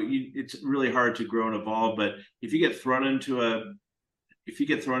it's really hard to grow and evolve. But if you get thrown into a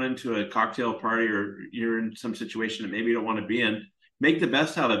cocktail party, or you're in some situation that maybe you don't want to be in, make the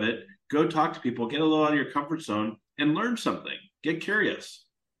best out of it. Go talk to people, get a little out of your comfort zone, and learn something. Get curious.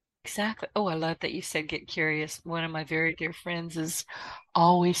 Exactly. Oh, I love that you said get curious. One of my very dear friends is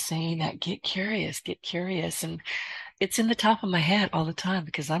always saying that, get curious, get curious. And it's in the top of my head all the time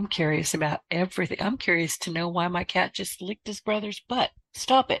because I'm curious about everything. I'm curious to know why my cat just licked his brother's butt.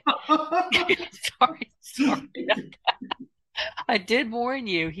 Stop it. Sorry. I did warn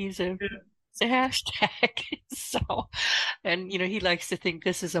you. He's a hashtag. So, and he likes to think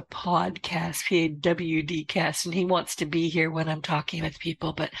this is a podcast, PAWD cast, and he wants to be here when I'm talking with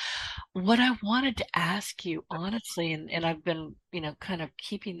people. But what I wanted to ask you, honestly, and I've been, kind of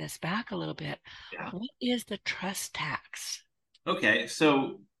keeping this back a little bit. Yeah. What is the trust tax? Okay,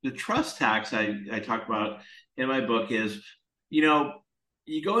 so the trust tax I talk about in my book is, you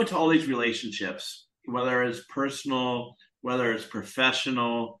go into all these relationships, whether it's personal, whether it's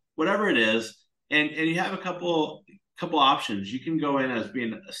professional, whatever it is, and you have a couple options. You can go in as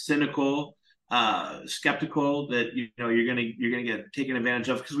being cynical, skeptical that you're gonna get taken advantage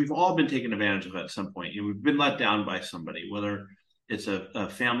of, because we've all been taken advantage of at some point. We've been let down by somebody, whether it's a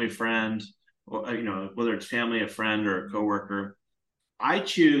family friend, or whether it's family, a friend, or a coworker. I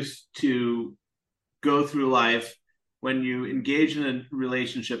choose to go through life, when you engage in a new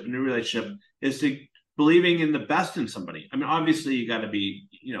relationship, is to believing in the best in somebody. I mean, obviously you got to be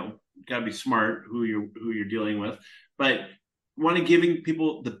smart who you're dealing with, but want to giving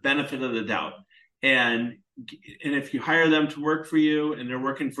people the benefit of the doubt. And if you hire them to work for you and they're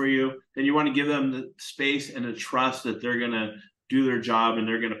working for you, then you want to give them the space and the trust that they're going to do their job and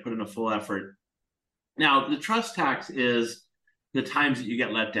they're going to put in a full effort. Now, the trust tax is the times that you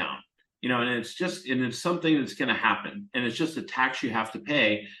get let down, and it's something that's going to happen, and it's just a tax you have to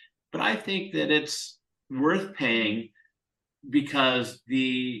pay. But I think that it's worth paying, because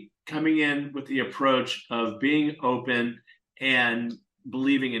the coming in with the approach of being open and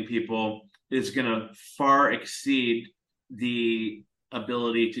believing in people is going to far exceed the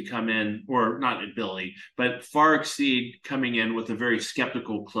ability to come in, or not ability, but far exceed coming in with a very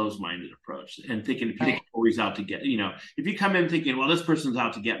skeptical, closed-minded approach and thinking people Right. are always out to get, if you come in thinking, well, this person's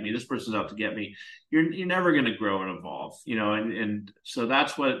out to get me, this person's out to get me, you're never going to grow and evolve, and so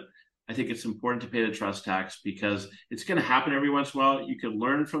that's what I think it's important to pay the trust tax, because it's going to happen every once in a while. You can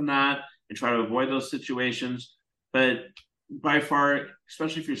learn from that and try to avoid those situations. But by far,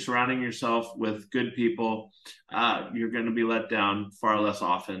 especially if you're surrounding yourself with good people, you're going to be let down far less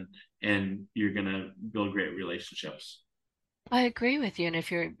often, and you're going to build great relationships. I agree with you. And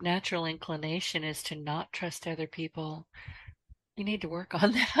if your natural inclination is to not trust other people, you need to work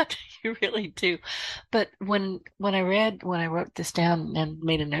on that. You really do. But when I wrote this down and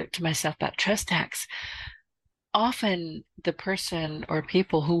made a note to myself about trust tax, often the person or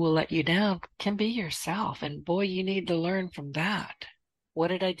people who will let you down can be yourself. And boy, you need to learn from that. What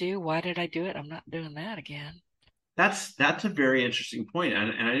did I do? Why did I do it? I'm not doing that again. That's a very interesting point,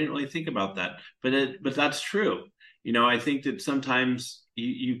 and I didn't really think about that, but that's true. I think that sometimes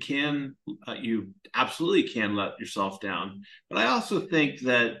you absolutely can let yourself down, but I also think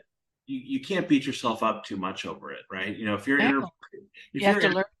that you can't beat yourself up too much over it, right? If you're No, if you have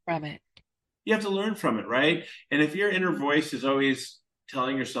you're to learn from it. you have to learn from it, right? And if your inner voice is always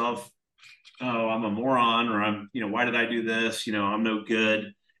telling yourself, oh, I'm a moron, or why did I do this? I'm no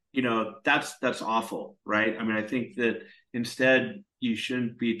good. That's awful, right? I mean, I think that instead you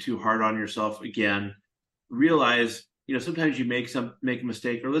shouldn't be too hard on yourself. Again, realize, sometimes you make a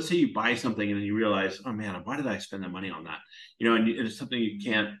mistake, or let's say you buy something and then you realize, oh man, why did I spend that money on that? And it's something you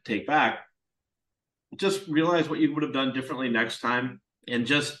can't take back. Just realize what you would have done differently next time, and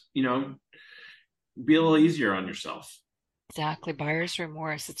just, be a little easier on yourself. Exactly. Buyer's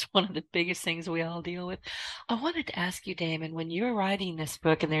remorse. It's one of the biggest things we all deal with. I wanted to ask you, Damon, when you were writing this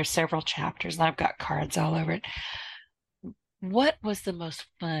book, and there's several chapters, and I've got cards all over it, what was the most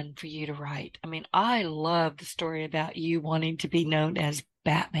fun for you to write? I mean, I love the story about you wanting to be known as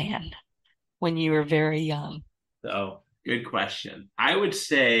Batman when you were very young. So, good question. I would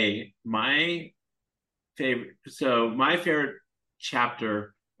say my favorite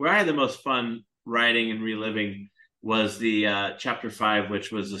chapter, where I had the most fun writing and reliving, was the chapter 5,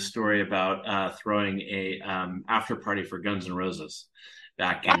 which was a story about throwing a after party for Guns N' Roses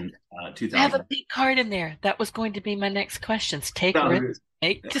back in I have a 2000. big card in there. That was going to be my next questions. Take risks,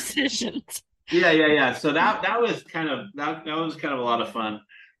 make decisions. Yeah. So that was kind of a lot of fun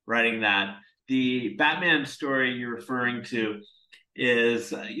writing that. The Batman story you're referring to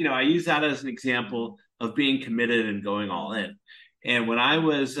is, I use that as an example of being committed and going all in. And when I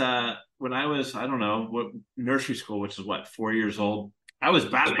was, I don't know, what nursery school, which is what, 4 years old, I was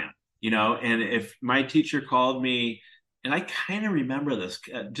Batman. And if my teacher called me, and I kind of remember this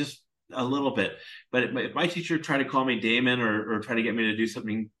just a little bit, but if my teacher tried to call me Damon, or try to get me to do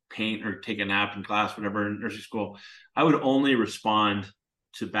something, paint or take a nap in class, whatever, in nursery school, I would only respond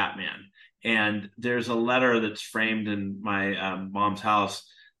to Batman. And there's a letter that's framed in my mom's house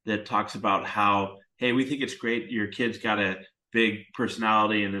that talks about how, hey, we think it's great your kid's got a big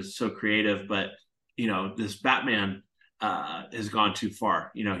personality and is so creative, but this Batman has gone too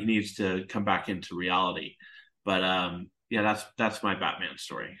far. He needs to come back into reality. But yeah, that's my Batman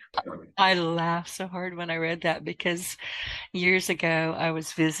story. I laughed so hard when I read that because years ago I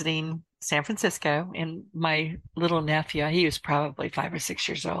was visiting San Francisco, and my little nephew, he was probably 5 or 6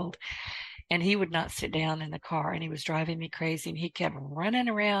 years old, and he would not sit down in the car, and he was driving me crazy, and he kept running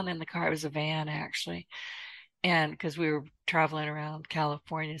around in the car. It was a van, actually. And because we were traveling around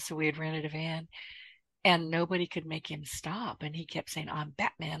California, so we had rented a van, and nobody could make him stop. And he kept saying, I'm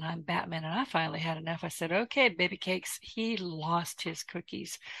Batman, I'm Batman. And I finally had enough. I said, okay, baby cakes. He lost his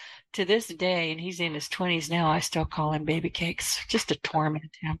cookies to this day, and he's in his 20s now. I still call him baby cakes just to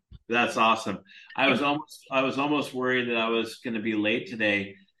torment him. That's awesome. I was almost worried that I was going to be late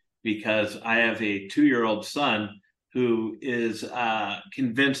today, because I have a 2-year-old son who is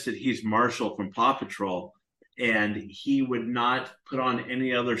convinced that he's Marshall from Paw Patrol, and he would not put on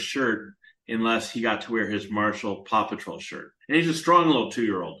any other shirt unless he got to wear his Marshall Paw Patrol shirt. And he's a strong little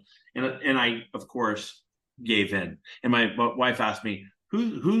 2-year-old, and I, of course, gave in. And my wife asked me,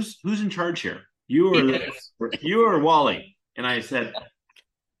 who's in charge here? You or this? You or Wally? And I said,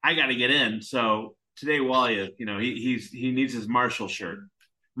 I got to get in. So today, Wally is, he needs his Marshall shirt.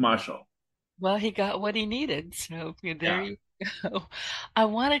 Marshall. Well, he got what he needed. So there Yeah. you go. I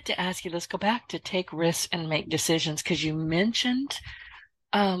wanted to ask you, let's go back to take risks and make decisions, because you mentioned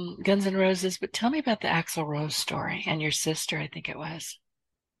Guns N' Roses, but tell me about the Axl Rose story and your sister, I think it was.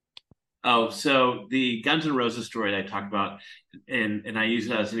 Oh, so the Guns N' Roses story that I talked about, and I use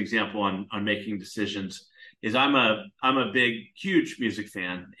it as an example on making decisions, is I'm a big, huge music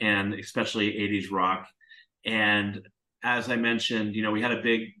fan, and especially 80s rock. And as I mentioned, we had a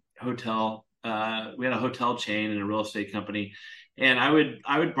big hotel. We had a hotel chain and a real estate company, and I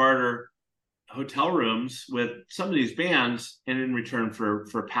would barter hotel rooms with some of these bands, and in return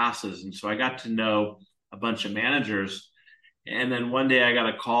for passes. And so I got to know a bunch of managers. And then one day I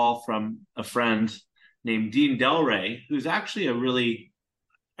got a call from a friend named Dean Delray, who's actually a really,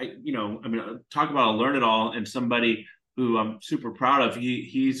 talk about a learn it all, and somebody who I'm super proud of.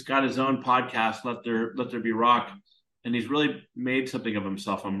 He's got his own podcast, Let There Be Rock, and he's really made something of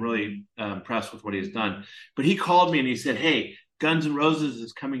himself. I'm really impressed with what he's done. But he called me and he said, "Hey, Guns N' Roses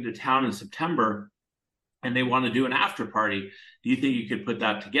is coming to town in September, and they want to do an after party. Do you think you could put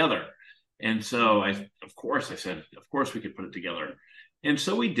that together?" And so I said, of course we could put it together. And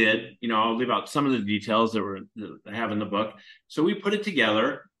so we did. I'll leave out some of the details that I have in the book. So we put it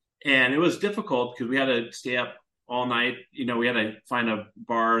together, and it was difficult because we had to stay up all night. We had to find a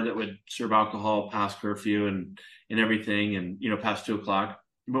bar that would serve alcohol past curfew and everything, and past 2 o'clock.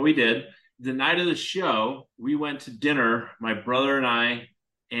 But we did. The night of the show, we went to dinner, my brother and I,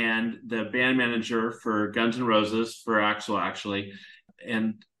 and the band manager for Guns N' Roses, for Axl actually,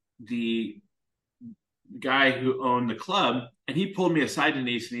 and the guy who owned the club. And he pulled me aside,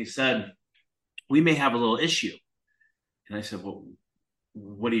 Denise, and he said, "We may have a little issue." And I said, "Well,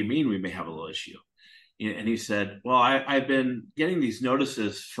 what do you mean we may have a little issue?" And he said, "Well, I've been getting these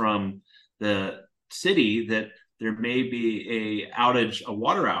notices from the city that there may be a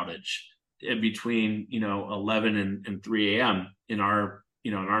water outage in between 11 and 3 a.m. in our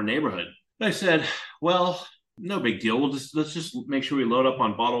neighborhood." And I said, "Well, no big deal. Let's just make sure we load up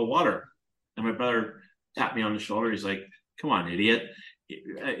on bottled water." And my brother tapped me on the shoulder. He's like, "Come on, idiot.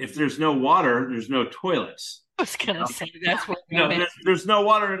 If there's no water, there's no toilets." I was going to say that's what there's no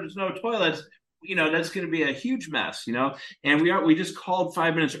water and there's no toilets. That's going to be a huge mess. And we just called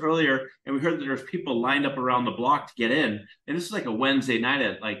 5 minutes earlier, and we heard that there's people lined up around the block to get in. And this is like a Wednesday night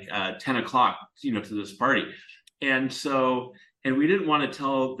at like 10 o'clock, to this party. And so, and we didn't want to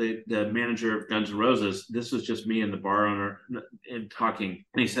tell the manager of Guns N' Roses. This was just me and the bar owner and talking.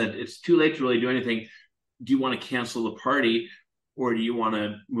 And he said, "It's too late to really do anything. Do you want to cancel the party, or do you want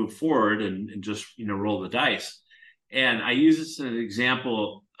to move forward and just, roll the dice?" And I use this as an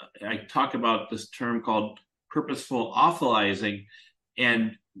example. I talk about this term called purposeful awfulizing,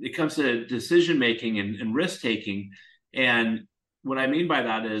 and it comes to decision making and risk taking. And what I mean by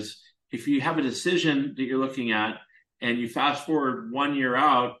that is, if you have a decision that you're looking at, and you fast forward 1 year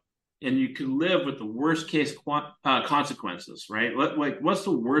out, and you can live with the worst case consequences, right? What's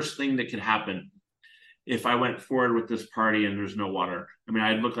the worst thing that could happen if I went forward with this party and there's no water? I mean,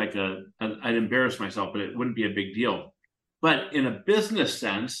 I'd look like I'd embarrass myself, but it wouldn't be a big deal. But in a business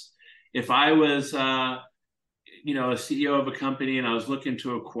sense, if I was, a CEO of a company, and I was looking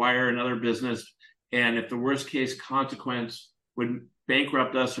to acquire another business, and if the worst case consequence would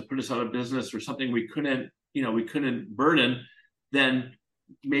bankrupt us or put us out of business, or something we couldn't burden, then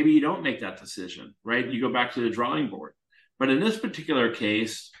maybe you don't make that decision, right? You go back to the drawing board. But in this particular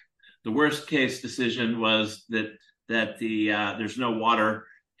case, the worst case decision was that there's no water,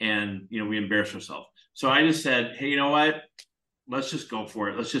 and we embarrass ourselves. So I just said, "Hey, you know what? Let's just go for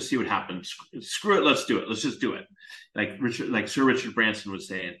it. Let's just see what happens. Screw it. Let's do it. Let's just do it." Like Sir Richard Branson would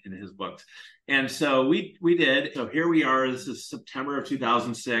say in his books. And so we did. So here we are. This is September of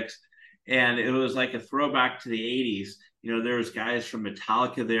 2006, and it was like a throwback to the 80s. There was guys from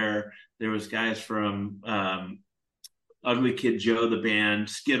Metallica there. There was guys from Ugly Kid Joe, the band,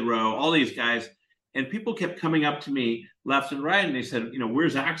 Skid Row, all these guys. And people kept coming up to me left and right, and they said,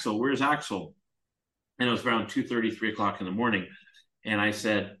 "Where's Axl? Where's Axl?" And it was around 2:30, 3 o'clock in the morning. And I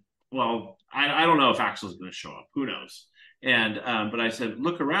said, "Well, I don't know if Axl's going to show up. Who knows?" And but I said,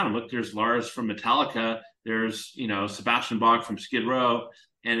 "Look around. Look, there's Lars from Metallica. There's Sebastian Bach from Skid Row."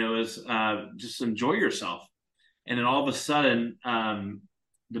 And it was just enjoy yourself. And then all of a sudden,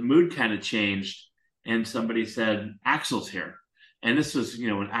 the mood kind of changed, and somebody said, "Axl's here." And this was,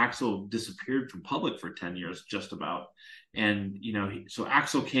 when Axl disappeared from public for 10 years, just about. And so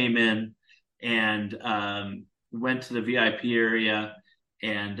Axl came in and went to the VIP area,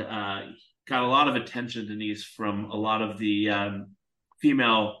 and got a lot of attention, Denise, from a lot of the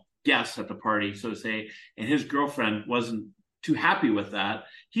female guests at the party, so to say. And his girlfriend wasn't too happy with that.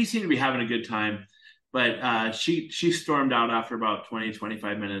 He seemed to be having a good time, but she stormed out after about 20,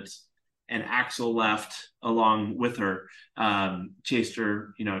 25 minutes, and Axl left along with her, chased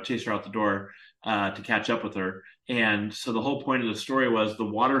her out the door to catch up with her. And so the whole point of the story was the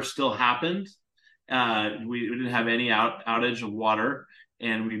water still happened. We didn't have any outage of water,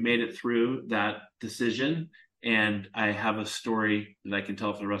 and we made it through that decision. And I have a story that I can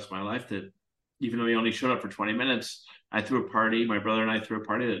tell for the rest of my life, that even though he only showed up for 20 minutes, I threw a party. My brother and I threw a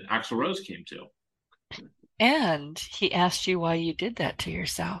party that Axl Rose came to. And he asked you why you did that to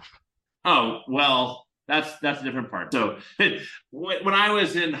yourself. Oh, well, that's a different part. So when I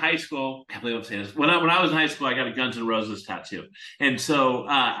was in high school, I can't believe I'm saying this. When I was in high school, I got a Guns N' Roses tattoo. And so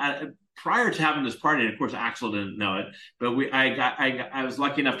prior to having this party, and of course Axl didn't know it, but I was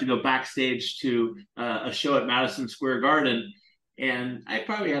lucky enough to go backstage to a show at Madison Square Garden. And I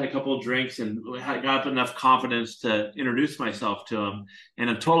probably had a couple of drinks and got up enough confidence to introduce myself to him. And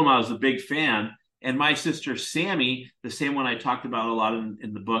I told him I was a big fan. And my sister Sammy, the same one I talked about a lot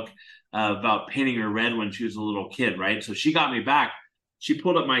in the book, about painting her red when she was a little kid, right? So she got me back. She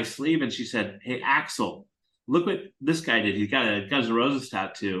pulled up my sleeve and she said, "Hey, Axl, look what this guy did. He's got a Guns N' Roses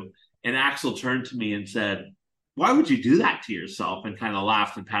tattoo." And Axl turned to me and said, "Why would you do that to yourself?" And kind of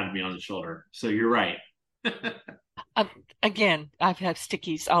laughed and patted me on the shoulder. So you're right. Again, I've had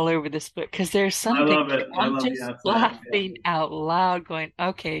stickies all over this book because there's I something love it. I'm just laughing out loud, going,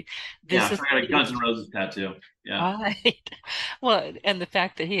 "Okay, this is." I got a Guns N' Roses tattoo. Yeah. Right. Well, and the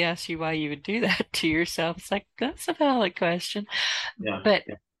fact that he asked you why you would do that to yourself, it's like, that's a valid question. Yeah. But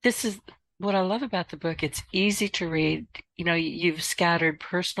this is what I love about the book. It's easy to read. You know, you've scattered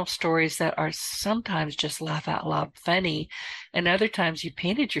personal stories that are sometimes just laugh out loud funny, and other times you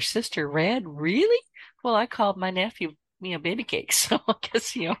painted your sister red. Really? Well, I called my nephew, baby cake. So I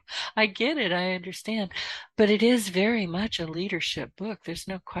guess, I get it. I understand. But it is very much a leadership book. There's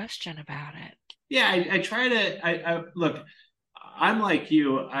no question about it. Yeah, I try to. I look. I'm like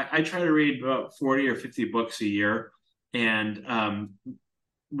you. I try to read about 40 or 50 books a year, and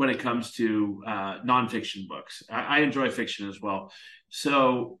when it comes to nonfiction books, I enjoy fiction as well.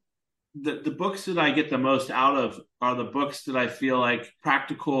 So the books that I get the most out of are the books that I feel like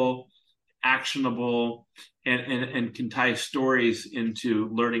practical, actionable, and can tie stories into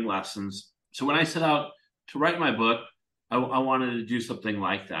learning lessons. So when I set out to write my book, I wanted to do something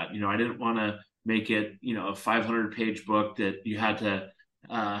like that. I didn't want to make it, a 500-page book that you had to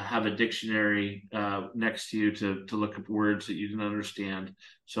have a dictionary next to you to look up words that you didn't understand.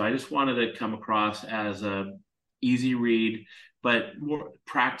 So I just wanted to come across as a easy read, but more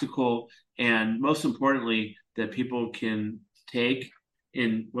practical, and most importantly, that people can take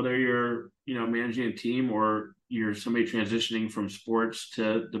in, whether you're, managing a team or you're somebody transitioning from sports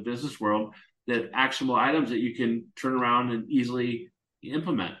to the business world, that actionable items that you can turn around and easily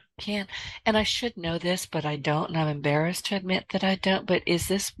implement. Can. And I should know this, but I don't, and I'm embarrassed to admit that I don't. But is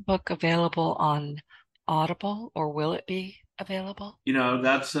this book available on Audible, or will it be available?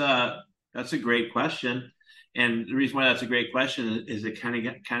 That's a great question. And the reason why that's a great question is it kind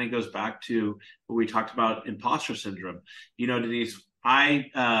of goes back to what we talked about, imposter syndrome. Denise, I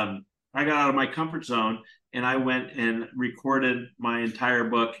got out of my comfort zone and I went and recorded my entire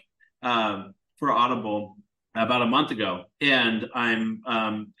book for Audible about a month ago, and I'm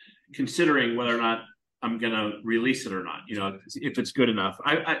considering whether or not I'm going to release it or not. If it's good enough,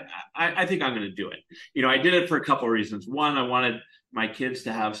 I think I'm going to do it. I did it for a couple of reasons. One, I wanted my kids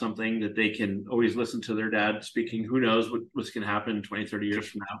to have something that they can always listen to their dad speaking. Who knows what's going to happen 20, 30 years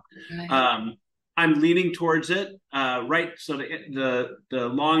from now. Right. I'm leaning towards it. Right. So the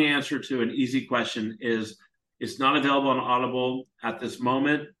long answer to an easy question is it's not available on Audible at this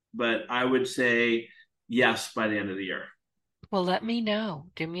moment, but I would say yes by the end of the year. Well, let me know.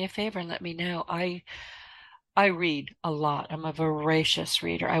 Do me a favor and let me know. I read a lot. I'm a voracious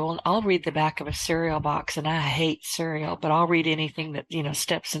reader. I'll read the back of a cereal box, and I hate cereal, but I'll read anything that,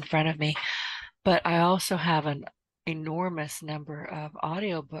 steps in front of me. But I also have an enormous number of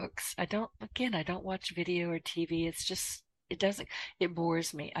audiobooks. I don't watch video or TV. It's just, it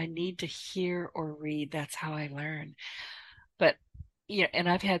bores me. I need to hear or read. That's how I learn. But and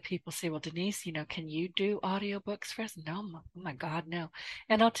I've had people say, "Well, Denise, can you do audiobooks for us?" No, oh my God, no.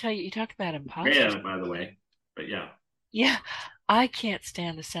 And I'll tell you, you talk about imposters. Yeah, by the way, but yeah. Yeah, I can't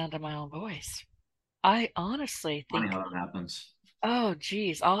stand the sound of my own voice. I honestly think, funny how that happens. Oh,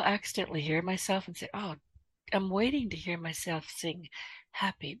 geez, I'll accidentally hear myself and say, "Oh, I'm waiting to hear myself sing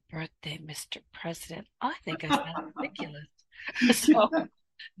Happy Birthday, Mr. President." I think I sound ridiculous. So,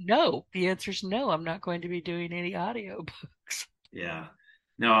 no, the answer is no. I'm not going to be doing any audiobooks. Yeah,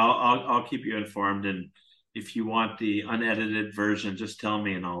 no, I'll keep you informed, and if you want the unedited version, just tell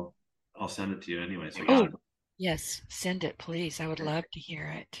me, and I'll send it to you anyway. So yes, send it, please. I would love to hear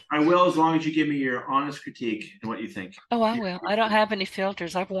it. I will, as long as you give me your honest critique and what you think. Oh, I will. I don't have any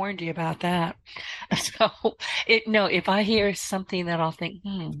filters. I've warned you about that. So, if I hear something that I'll think,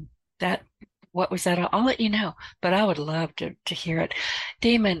 that what was that? I'll let you know, but I would love to hear it.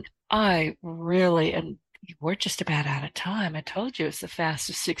 Damon, and we're just about out of time. I told you it's the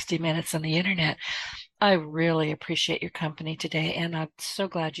fastest 60 minutes on the internet. I really appreciate your company today, and I'm so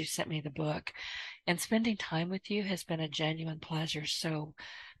glad you sent me the book. And spending time with you has been a genuine pleasure. So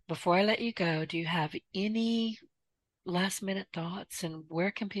before I let you go, do you have any last minute thoughts, and where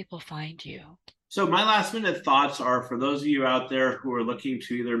can people find you? So my last minute thoughts are for those of you out there who are looking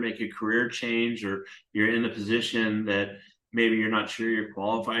to either make a career change or you're in a position that maybe you're not sure you're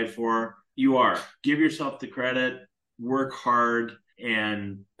qualified for. You are. Give yourself the credit, work hard,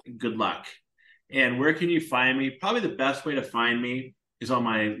 and good luck. And where can you find me? Probably the best way to find me is on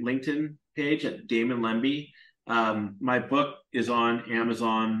my LinkedIn page at Damon Lembi. My book is on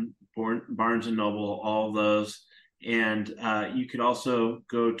Amazon, Barnes and Noble, all of those. And you could also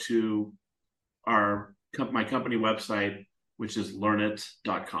go to my company website, which is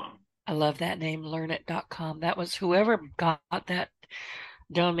learnit.com. I love that name, learnit.com. That was whoever got that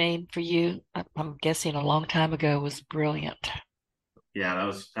domain for you, I'm guessing a long time ago, was brilliant. Yeah,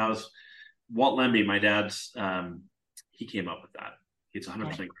 that was Walt Lembi, my dad's, he came up with that. He's 100%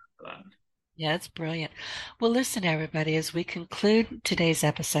 correct for that. Yeah, it's brilliant. Well, listen, everybody, as we conclude today's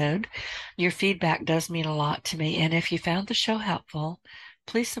episode, your feedback does mean a lot to me. And if you found the show helpful,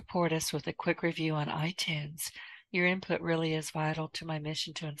 please support us with a quick review on iTunes. Your input really is vital to my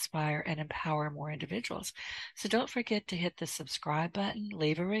mission to inspire and empower more individuals. So don't forget to hit the subscribe button,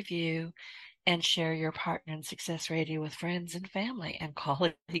 leave a review, and share your partner in Success Radio with friends and family and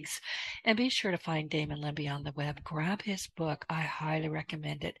colleagues. And be sure to find Damon Lembi on the web. Grab his book. I highly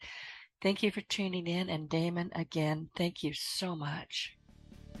recommend it. Thank you for tuning in. And Damon, again, thank you so much.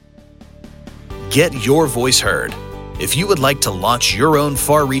 Get your voice heard. If you would like to launch your own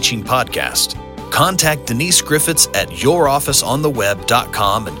far-reaching podcast, contact Denise Griffiths at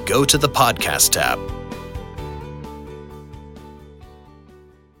yourofficeontheweb.com and go to the podcast tab.